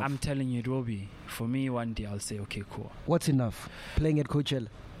be enough. I'm telling you, it will be. For me, one day I'll say, okay, cool. What's enough? Playing at Coachella?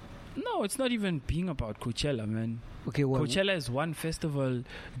 No, it's not even being about Coachella, man. Okay, well, Coachella is one festival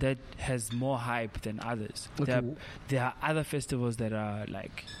that has more hype than others. Okay. There are other festivals that are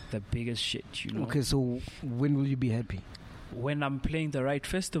like the biggest shit, you know. Okay, so when will you be happy? When I'm playing the right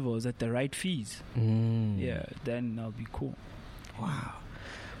festivals at the right fees. Yeah, then I'll be cool. Wow.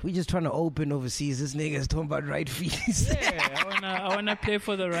 We just trying to open overseas. This nigga's talking about right fees. Yeah, I wanna play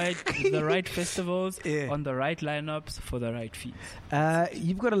for the right festivals on the right lineups for the right fees.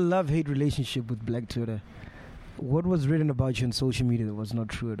 You've got a love-hate relationship with Black Twitter. What was written about you on social media that was not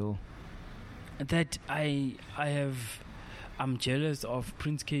true at all? That I'm jealous of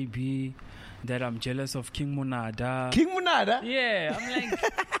Prince Kaybee. That I'm jealous of King Monada. King Monada? Yeah, I'm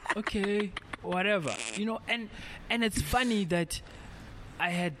like, okay, whatever, you know. And it's funny that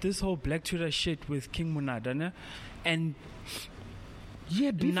I had this whole Black Twitter shit with King Monada, ne? And you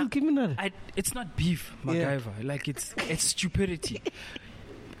had beef with King Monada? It's not beef, MacGyver. Yeah. Like, it's stupidity.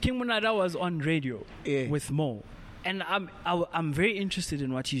 King Monada was on radio with Mo, and I'm very interested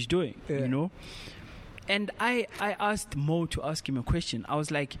in what he's doing, you know. And I asked Mo to ask him a question. I was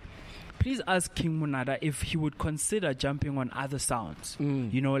like, please ask King Monada if he would consider jumping on other sounds,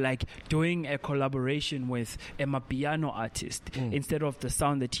 you know, like doing a collaboration with a Mapiano artist instead of the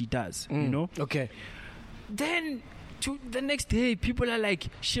sound that he does, you know. Okay. Then to the next day, people are like,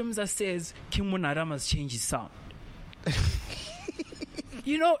 Shimza says King Monada must change his sound.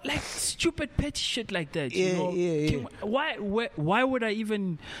 You know, like stupid petty shit like that. You know? Yeah. Why would I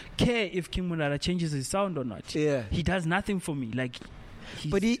even care if King Monada changes his sound or not? Yeah. He does nothing for me. Like,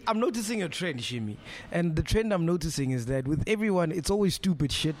 but I'm noticing a trend, Shimmy. And the trend I'm noticing is that with everyone, it's always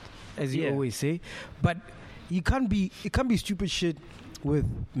stupid shit, as you always say. But it can't be stupid shit with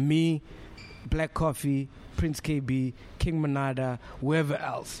me, Black Coffee, Prince Kaybee, King Monada, whoever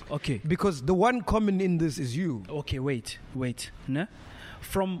else. Okay. Because the one common in this is you. Okay, wait. Nah?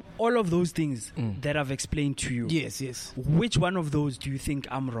 From all of those things that I've explained to you, yes, which one of those do you think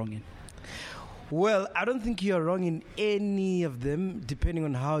I'm wrong in? Well, I don't think you're wrong in any of them, depending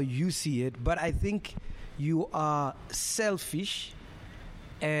on how you see it. But I think you are selfish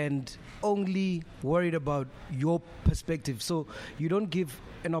and only worried about your perspective. So you don't give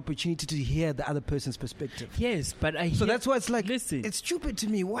an opportunity to hear the other person's perspective. Yes, but so that's why it's like, listen, it's stupid to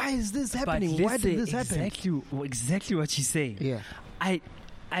me. Why is this happening? Why did this happen? Exactly what she's saying. Yeah.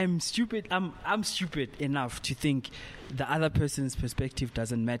 I'm stupid. I'm stupid enough to think the other person's perspective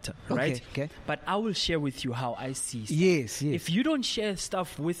doesn't matter, right? Okay. But I will share with you how I see stuff. Yes. If you don't share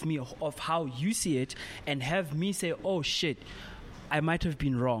stuff with me of how you see it and have me say, "Oh shit, I might have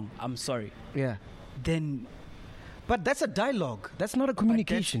been wrong. I'm sorry." Yeah. Then But that's a dialogue. That's not a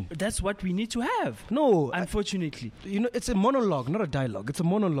communication. That's what we need to have. No. Unfortunately. It's a monologue, not a dialogue. It's a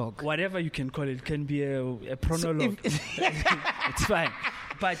monologue. Whatever you can call it. It can be a pronologue. It's fine.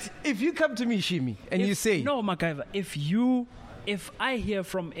 But if you come to me, Shimi, and you say... No, MacGyver, if I hear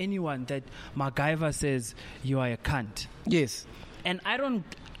from anyone that MacGyver says you are a cunt. Yes. And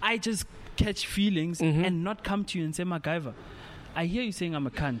I just catch feelings and not come to you and say, MacGyver, I hear you saying I'm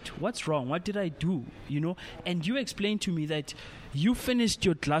a cunt. What's wrong? What did I do? And you explain to me that you finished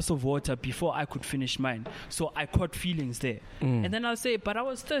your glass of water before I could finish mine. So I caught feelings there. And then I'll say, but I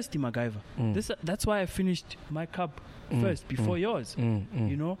was thirsty, MacGyver. That's why I finished my cup first before yours.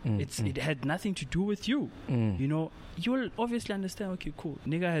 It had nothing to do with you. You'll obviously understand, okay, cool.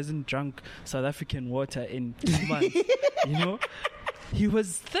 Nigga hasn't drunk South African water in 2 months. He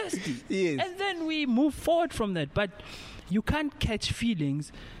was thirsty. Yes. And then we move forward from that. But you can't catch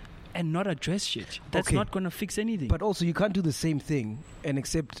feelings and not address shit. That's not going to fix anything. But also, you can't do the same thing and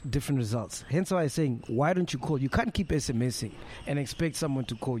accept different results. Hence why I'm saying, why don't you call? You can't keep SMSing and expect someone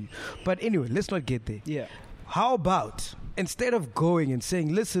to call you. But anyway, let's not get there. Yeah. How about, instead of going and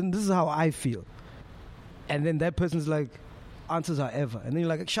saying, listen, this is how I feel, and then that person's like, answers however, and then you're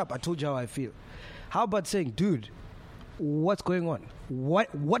like, sharp, I told you how I feel. How about saying, dude, what's going on?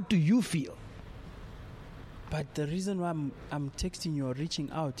 What do you feel? But the reason why I'm texting you or reaching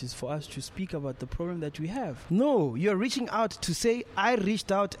out is for us to speak about the problem that we have. No, you're reaching out to say, I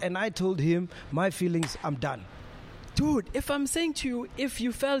reached out and I told him my feelings, I'm done. Dude, if I'm saying to you, if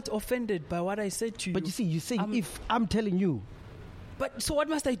you felt offended by what I said to you... But you see, you're saying if I'm telling you. But so what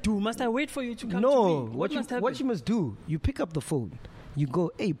must I do? Must I wait for you to come to me? No, What you must do, you pick up the phone. You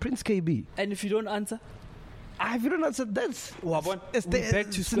go, hey, Prince Kaybee. And if you don't answer? If you don't answer, that's... It's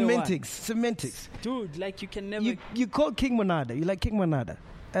back to semantics. Dude, like you can never... You call King Monada. You like King Monada.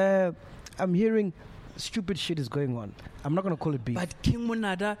 I'm hearing stupid shit is going on. I'm not going to call it beef. But King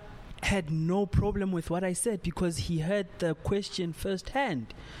Monada had no problem with what I said because he heard the question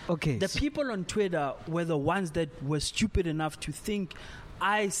firsthand. Okay. The people on Twitter were the ones that were stupid enough to think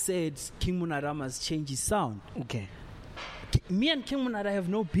I said King Monada must change his sound. Okay. Me and King Monada have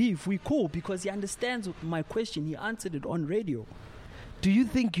no beef. We cool because he understands my question. He answered it on radio. Do you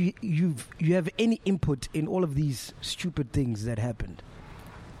think you have any input in all of these stupid things that happened?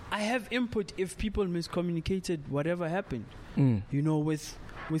 I have input if people miscommunicated whatever happened.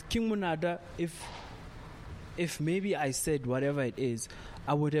 With King Monada, if maybe I said whatever it is,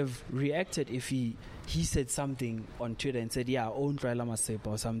 I would have reacted if he said something on Twitter and said, yeah, own Trailer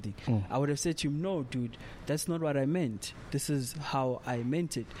or something. I would have said to him, no, dude, that's not what I meant. This is how I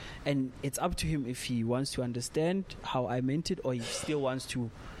meant it. And it's up to him if he wants to understand how I meant it or he still wants to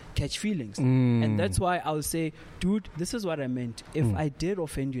catch feelings. And that's why I'll say, dude, this is what I meant. If I did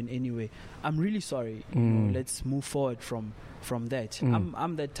offend you in any way, I'm really sorry. Let's move forward from that.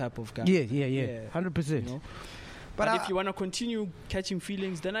 I'm that type of guy. Yeah. 100%. But if you want to continue catching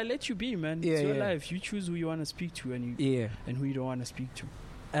feelings, then I let you be, man. It's your life. You choose who you want to speak to and who you don't want to speak to.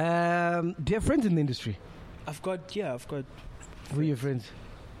 Do you have friends in the industry? I've got friends. Who are your friends?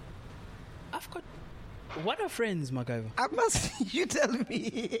 What are friends, MacGyver? You tell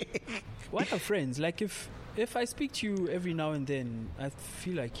me. What are friends? Like if I speak to you every now and then, I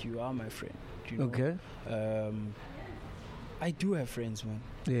feel like you are my friend. Okay. I do have friends, man.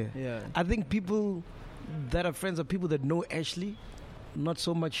 Yeah. I think people that are friends are people that know Ashley, not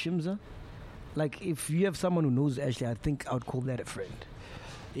so much Shimza. Like if you have someone who knows Ashley, I think I would call that a friend.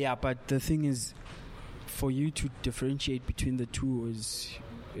 Yeah, but the thing is, for you to differentiate between the two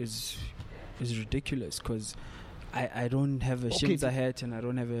is ridiculous because I don't have a Shimza hat and I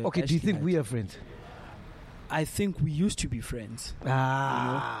don't have a Okay, Ashley do you think hat. we are friends? I think we used to be friends. Good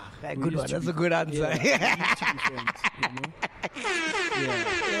one. That's a good answer. Yeah, we used to be friends, Yeah,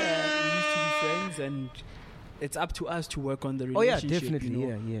 we used to be friends, and it's up to us to work on the relationship. Oh yeah,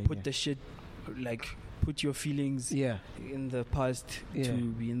 definitely. Put the shit, put your feelings in the past to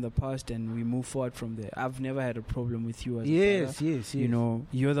be in the past, and we move forward from there. I've never had a problem with you as a brother. Yes.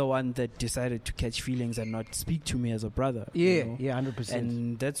 You're the one that decided to catch feelings and not speak to me as a brother. 100%.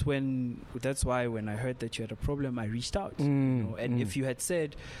 And that's why when I heard that you had a problem, I reached out. If you had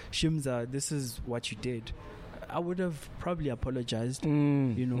said, Shimza, this is what you did, I would have probably apologized, so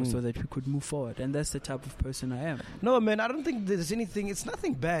that we could move forward. And that's the type of person I am. No, man, I don't think there's anything. It's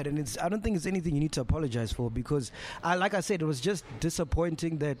nothing bad, and I don't think it's anything you need to apologize for because, like I said, it was just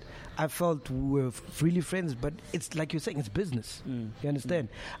disappointing that I felt we were really friends. But it's like you're saying, it's business. You understand?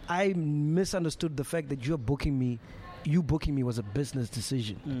 I misunderstood the fact that you're booking me you booking me was a business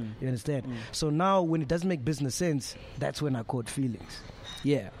decision. You understand? So now when it doesn't make business sense, that's when I caught feelings.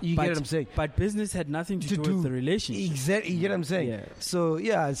 Yeah, you get what I'm saying. But business had nothing to do with the relationship. Exactly, you get what I'm saying. Yeah. So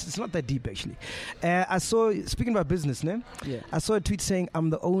yeah, it's not that deep actually. I saw, speaking about business, né? Yeah. I saw a tweet saying, "I'm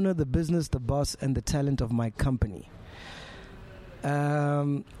the owner, the business, the boss, and the talent of my company."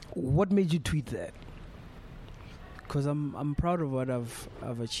 What made you tweet that? Because I'm proud of what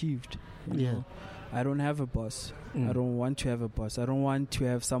I've achieved. You know? I don't have a boss. I don't want to have a boss. I don't want to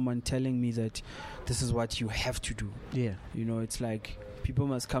have someone telling me that this is what you have to do. Yeah. You know, it's like people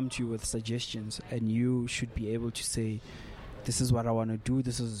must come to you with suggestions, and you should be able to say, this is what I want to do,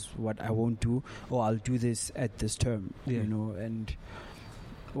 this is what I won't do, or I'll do this at this term. You know, and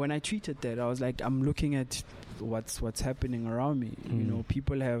when I tweeted that, I was like, I'm looking at what's happening around me. You know,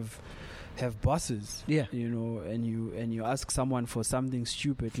 people have bosses, you know, and you ask someone for something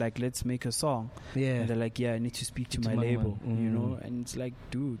stupid, like let's make a song, and they're like, I need to speak to my label, you know, and it's like,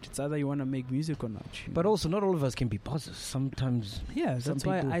 dude, it's either you want to make music or not. But also, not all of us can be bosses. Sometimes, that's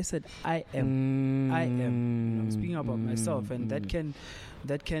why I said I am. I'm speaking about myself, and that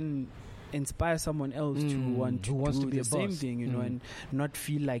can inspire someone else to want to do the same thing, you know, and not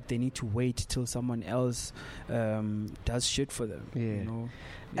feel like they need to wait till someone else does shit for them. You know.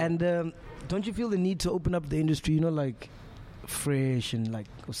 And don't you feel the need to open up the industry, you know, like Fresh and like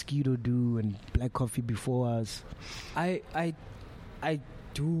Mosquito do and Black Coffee before us? I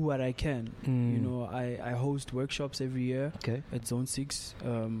do what I can. You know, I host workshops every year at Zone 6.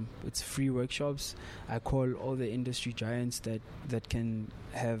 It's free workshops. I call all the industry giants that can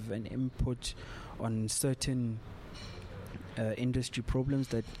have an input on certain industry problems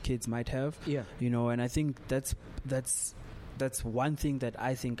that kids might have. You know, and I think that's one thing that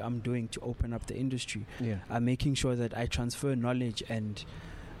I think I'm doing to open up the industry. I'm making sure that I transfer knowledge and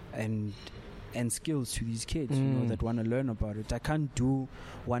skills to these kids, you know, that want to learn about it. I can't do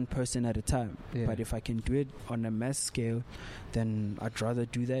one person at a time, but if I can do it on a mass scale, then I'd rather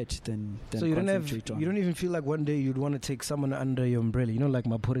do that than so you don't even feel like one day you'd want to take someone under your umbrella, you know, like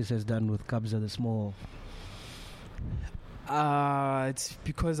Maporis has done with Kabza the Small. It's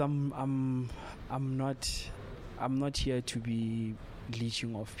because I'm not here to be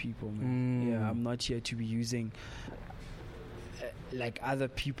leeching off people, man. I'm not here to be using like other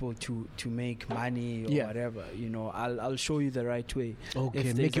people to make money or whatever. You know, I'll show you the right way.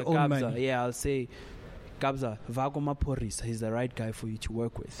 If make your own money. I'll say, Kabza, Vago Maporis, he's the right guy for you to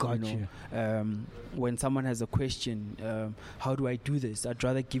work with. When someone has a question, how do I do this? I'd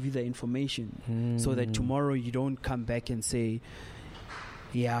rather give you the information so that tomorrow you don't come back and say,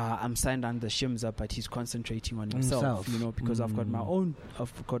 I'm signed under Shimza, but he's concentrating on himself. You know, because I've got my own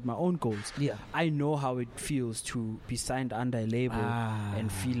goals. I know how it feels to be signed under a label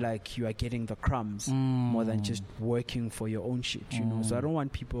and feel like you are getting the crumbs more than just working for your own shit. You know, so I don't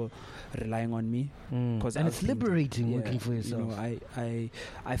want people relying on me. And it's liberating working for yourself. You know,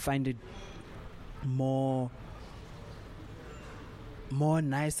 I find it more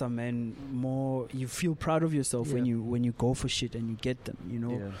nicer, man. More, you feel proud of yourself when you go for shit and you get them, you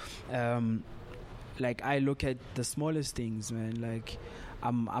know. Like I look at the smallest things, man. Like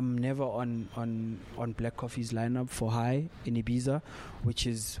I'm never on Black Coffee's lineup for High in Ibiza, which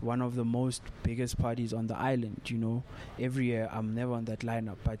is one of the most biggest parties on the island, you know. Every year I'm never on that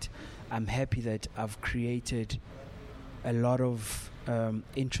lineup, but I'm happy that I've created a lot of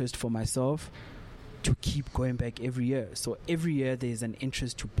interest for myself to keep going back every year. So every year there's an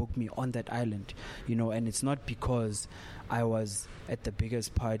interest to book me on that island, you know, and it's not because I was at the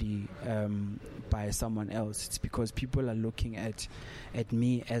biggest party by someone else. It's because people are looking at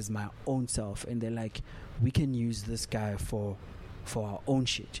me as my own self, and they're like, we can use this guy for our own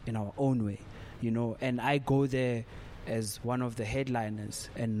shit in our own way, you know. And I go there as one of the headliners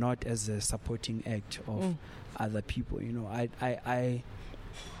and not as a supporting act of other people, you know.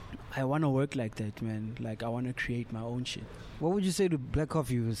 I want to work like that, man. Like, I want to create my own shit. What would you say to Black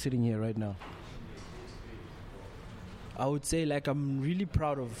Coffee who's sitting here right now? I would say, like, I'm really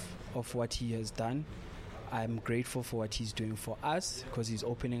proud of what he has done. I'm grateful for what he's doing for us, because he's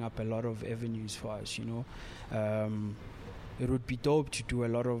opening up a lot of avenues for us, you know. It would be dope to do a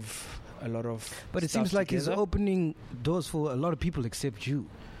lot of But it seems like together. He's opening doors for a lot of people except you.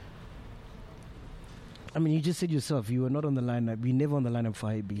 I mean, you just said yourself, you were not on the lineup. We never on the lineup for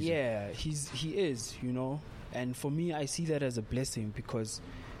Kaybee. Yeah, he is, you know. And for me, I see that as a blessing, because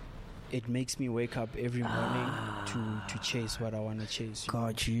it makes me wake up every morning to chase what I want to chase.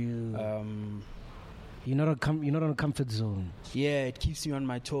 Got you. You're not on a comfort zone. Yeah, it keeps me on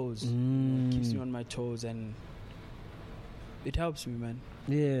my toes. It keeps me on my toes, and It helps me, man.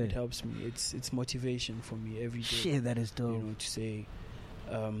 Yeah. It helps me. It's motivation for me every day. Shit, that is dope. You know, to say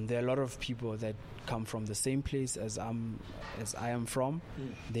there are a lot of people that come from the same place as I am from.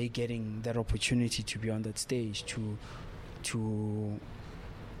 They getting that opportunity to be on that stage, to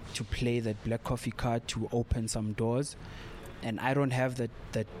play that black coffee card, to open some doors, and I don't have that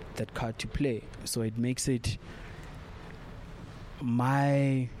card to play. So it makes it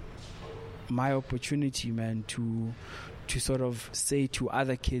my opportunity, man, to sort of say to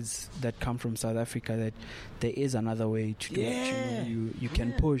other kids that come from South Africa that there is another way to do it. You know, you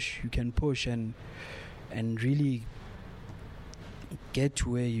can push and really get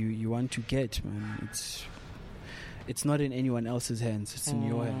to where you want to get, man. It's not in anyone else's hands, it's in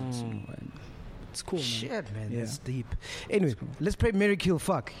your hands, you know, and it's cool, man. Shit, man, Yeah. that's deep. Anyway, let's play Marry, Kill,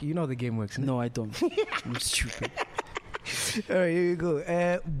 Fuck. You know how the game works, No, I don't. I'm stupid. All right, here we go.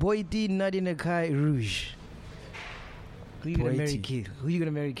 Boiti Nadinakai Rouge. Who you gonna marry, Boiti. kill? Who you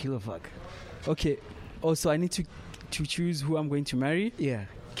gonna marry, kill, or fuck? Okay. Also, I need to choose who I'm going to marry. Yeah.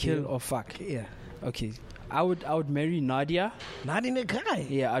 Kill or fuck. Yeah. Okay. I would marry Nadia. Nadinakai?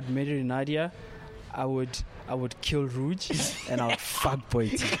 Yeah, I'd marry Nadia. I would kill Rouge and I would fuck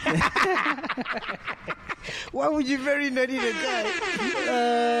Boiti. Why would you marry Nadinakai?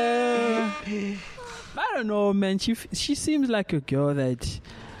 I don't know, man. She seems like a girl that's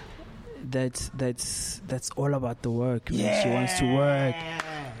all about the work. Man. Yeah. She wants to work.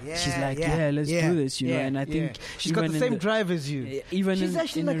 Yeah, She's like, let's do this, you know. And I think she's got the same drive as you. Even she's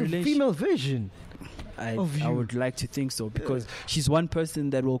actually like a female version. I would like to think so, because she's one person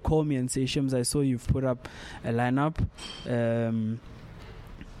that will call me and say, Shimza, I saw you've put up a lineup.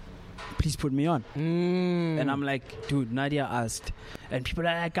 Please put me on. And I'm like, dude, Nadia asked. And people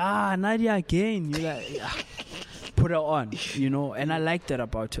are like, Nadia again. You're like, put her on, you know. And I like that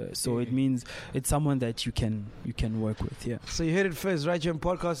about her. So it means it's someone that you can work with, yeah. So you heard it first, right here on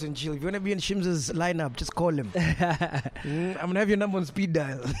Podcast and Chill. If you want to be in Shimza's lineup, just call him. I'm going to have your number on speed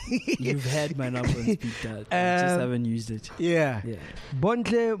dial. You've had my number on speed dial. I just haven't used it. Yeah.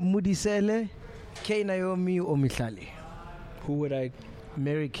 Bontle Mudisele, K Naomi or Mihlali? Who would I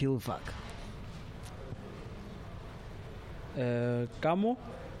marry, kill, fuck? Kamo,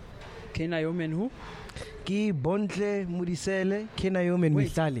 K Naomi and who? Ki Bontle Mudisele, K Naomi and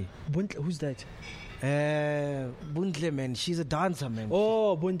Mihlali. Buntle, who's that? Buntle, man, she's a dancer, man.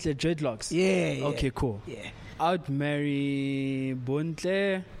 Oh, Buntle dreadlocks. Yeah. Okay, cool. Yeah. I'd marry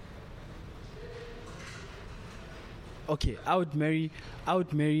Buntle. Okay, I would marry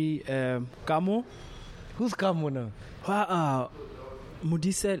Kamo. Who's Kamo now?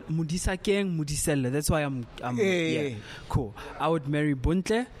 Mudisele. That's why I'm yeah. Cool. I would marry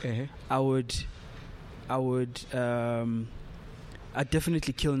Buntle. I'd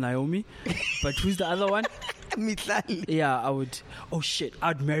definitely kill Naomi. But who's the other one? Mihlali. Yeah, I would. Oh shit,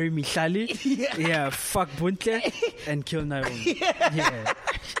 I'd marry Mihlali. Yeah, fuck Buntle and kill Naomi. Yeah.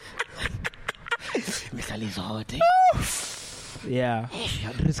 Mihlali's hot, eh? Yeah.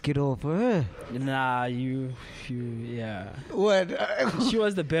 I'd risk it all for her. Nah, yeah. What? She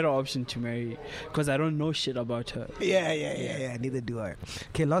was the better option to marry, because I don't know shit about her. Yeah. Neither do I.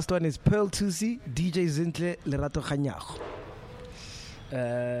 Okay, last one is Pearl Tusi, DJ Zintle, Lerato Khanyago.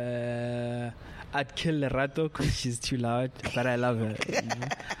 I'd kill Lerato because she's too loud, but I love her. You know?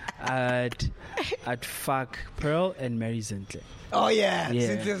 I'd fuck Pearl and marry Zintle. Oh yeah.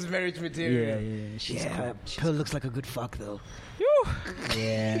 Zintle's marriage material. Yeah. She's cool. Pearl looks like a good fuck though.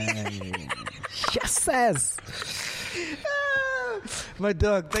 Yeah. Yes. My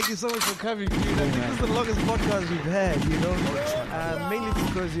dog, thank you so much for coming, dude. I think this is the longest podcast we've had, you know. Mainly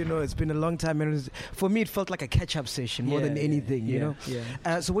because, you know, it's been a long time, and for me it felt like a catch-up session more than anything, you know.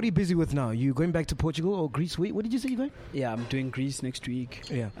 So what are you busy with now? You going back to Portugal or Greece? Wait, what did you say you're going? Yeah, I'm doing Greece next week.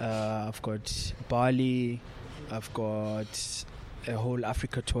 Yeah. I've got Bali. I've got a whole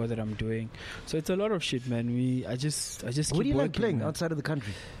Africa tour that I'm doing. So it's a lot of shit, man. I just What keep do you like working, playing man. outside of the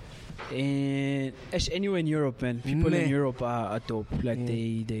country? And anywhere in Europe, man. People in Europe are dope. Like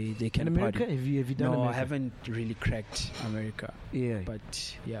they can In America? party. Have you done No, America? I haven't really cracked America. Yeah.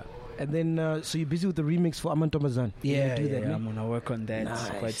 But yeah. And then, so you're busy with the remix for Aman Tomazan? Yeah, do that, I'm gonna work on that Nice.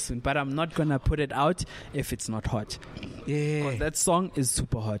 quite soon. But I'm not gonna put it out if it's not hot. Yeah. 'Cause that song is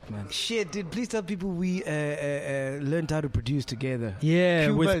super hot, man. Shit, dude, please tell people we learned how to produce together.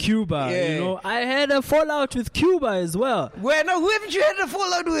 Yeah, with Cuba. Yeah. You know, I had a fallout with Cuba as well. Where now? Who haven't you had a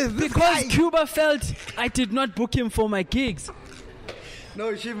fallout with? This Because guy. Cuba felt I did not book him for my gigs.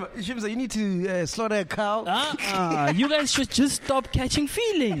 No, Shimza, you need to slaughter a cow. You guys should just stop catching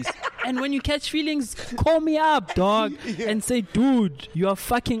feelings. And when you catch feelings, call me up, dog, and say, dude, you are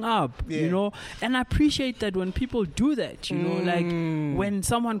fucking up, you know. And I appreciate that when people do that, you know, like when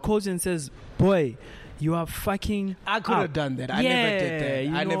someone calls and says, boy, you are fucking I could have done that. I never did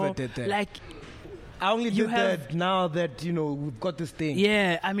that. I never did that. Like, I only did that now that, you know, we've got this thing.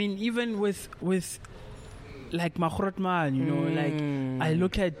 Yeah, I mean, even with like Mahrotman, you know, like I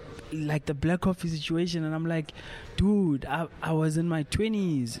look at like the Black Coffee situation and I'm like, dude, I was in my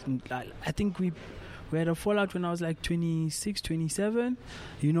 20s. And I think we had a fallout when I was like 26, 27,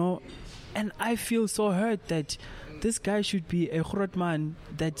 you know, and I feel so hurt that this guy should be a Grotman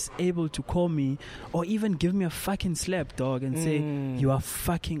that's able to call me or even give me a fucking slap, dog, and say, you are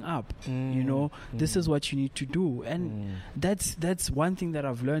fucking up, you know, this is what you need to do. And that's one thing that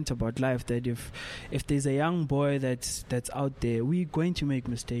I've learned about life, that if there's a young boy that's out there, we're going to make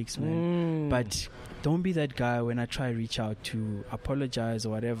mistakes, man. But don't be that guy when I try to reach out to apologize or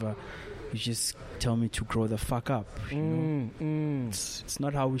whatever. You just tell me to grow the fuck up, you know? It's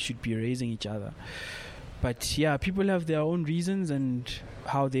not how we should be raising each other. But yeah, people have their own reasons and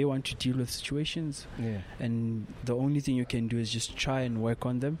how they want to deal with situations. Yeah. And the only thing you can do is just try and work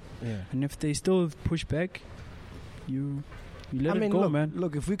on them. Yeah. And if they still push back, you let it go, man.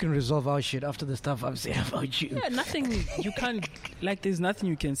 Look, if we can resolve our shit after the stuff I'm saying about you. Yeah, nothing you can't, like, there's nothing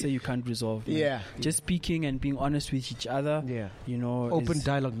you can say you can't resolve. Man. Yeah. Just speaking and being honest with each other. Yeah. You know. Open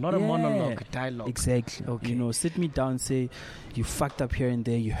dialogue, not a monologue, dialogue. Exactly. Okay. You know, sit me down, say, you fucked up here and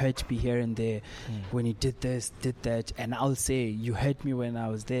there, you hurt me here and there when you did this, did that, and I'll say, you hurt me when I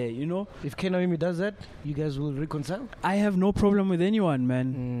was there, you know. If Naomi does that, you guys will reconcile? I have no problem with anyone,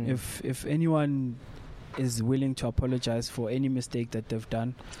 man. If anyone is willing to apologize for any mistake that they've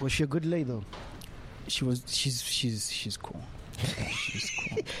done. Was she a good lady though? She's cool. She's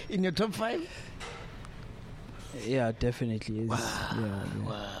cool. In your top 5? Yeah, definitely is.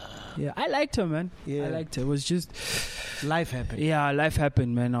 Wow. Yeah, I liked her, man. Yeah. I liked her. It was just life happened. Yeah, life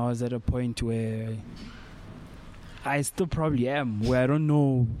happened, man. I was at a point where I still probably am, where I don't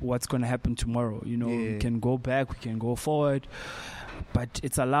know what's going to happen tomorrow. You know, we can go back, we can go forward. But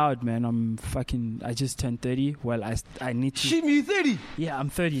it's allowed, man. I just turned 30. Well, I need to. Shim, you 30? Yeah, I'm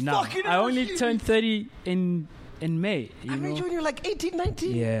 30 now. I only turned 30 in May. I met you when you were like 18,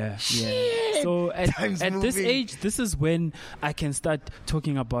 19? Yeah. Shit. So at this age, this is when I can start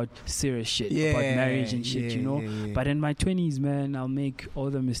talking about serious shit, about marriage and shit, you know. Yeah. But in my 20s, man, I'll make all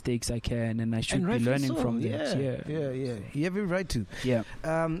the mistakes I can, and I should be learning from that. Yeah. You have every right to. Yeah.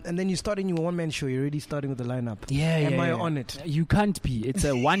 And then you start in your one-man show. You're already starting with the lineup. Yeah. Am I on it? You can't be. It's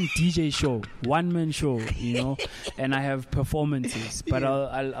a one DJ show, one-man show, you know. And I have performances, but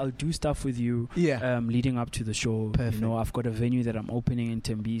I'll do stuff with you. Yeah. Leading up to the show. Perfect. You know, I've got a venue that I'm opening in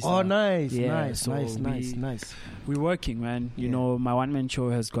Tembisa. Oh, nice. Nice. We're working, man. You know, my one-man show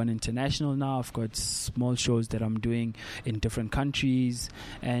has gone international now. I've got small shows that I'm doing in different countries,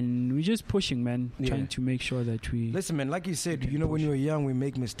 and we're just pushing, man, trying to make sure that we... Listen, man, like you said, you know, when you're young, we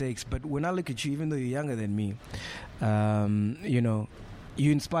make mistakes, but when I look at you, even though you're younger than me, you know,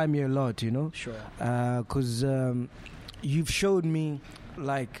 you inspire me a lot, you know? Sure. Because you've showed me,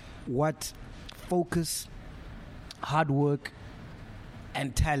 like, what focus, hard work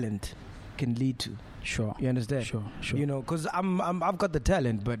and talent can lead to. Sure. You understand? Sure. You know, because I've got the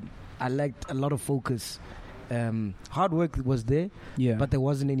talent, but I lacked a lot of focus. Hard work was there, but there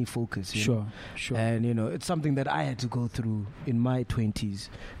wasn't any focus. Sure. And you know, it's something that I had to go through in my 20s,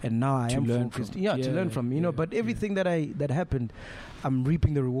 and now I am focused. To learn from. You know, but everything that happened, I'm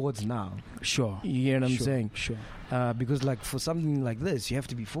reaping the rewards now. Sure. You know what I'm saying? Sure. Because like for something like this, you have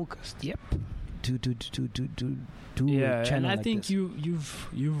to be focused. Yep. To and I like think this.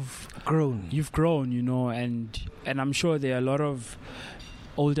 you've grown. You've grown, you know, and I'm sure there are a lot of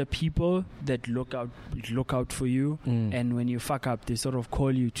older people that look out for you, and when you fuck up, they sort of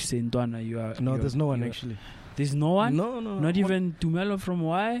call you to say, Ndwana, you are. No, there's no one actually. There's no one? No. Not even Dumelo from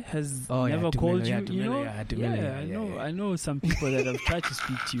Y has never called you, you know? I know some people that have tried to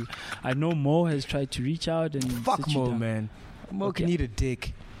speak to you. I know Mo has tried to reach out and fuck Mo, man. Mo can eat a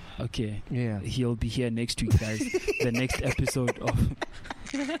dick. Okay. Yeah. He'll be here next week, guys. The next episode of...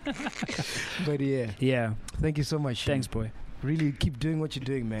 But yeah. Yeah. Thank you so much. Thanks, boy. Really keep doing what you're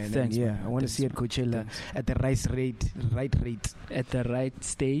doing, man. Thanks, and man. I want to see at Coachella at the right rate. At the right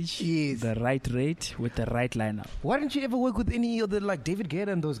stage. Yes. The right rate with the right lineup. Why didn't you ever work with any other, like David Guetta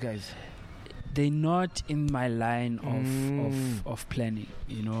and those guys? They're not in my line of planning.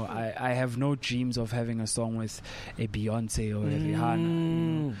 You know, I have no dreams of having a song with a Beyonce or a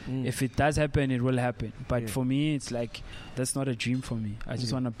Rihanna. You know? if it does happen, it will happen. But for me, it's like that's not a dream for me. I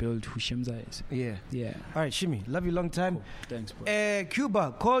just want to build who Shimza is. Yeah. All right, Shimmy, love you long time. Cool. Thanks, bro.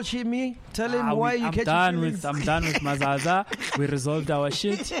 Cuba, call Shimmy. Tell him why you catch I'm done with Mazaza. We resolved our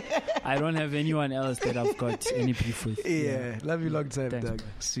shit. I don't have anyone else that I've got any beef with. Yeah. Love you long time, Thanks, Doug. bro.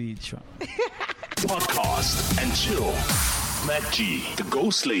 Sweet. Sure. Podcast and chill. Matt G, the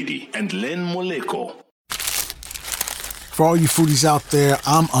Ghost Lady, and Len Moleko. For all you foodies out there,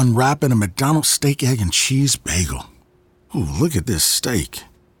 I'm unwrapping a McDonald's steak, egg, and cheese bagel. Ooh, look at this steak.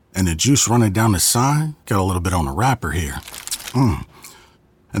 And the juice running down the side. Got a little bit on the wrapper here.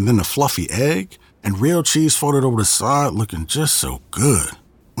 And then the fluffy egg and real cheese folded over the side, looking just so good.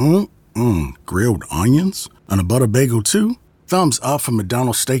 Grilled onions and a butter bagel too. Thumbs up for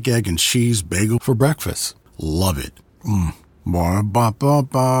McDonald's steak, egg, and cheese bagel for breakfast. Love it. I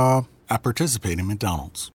participate in McDonald's.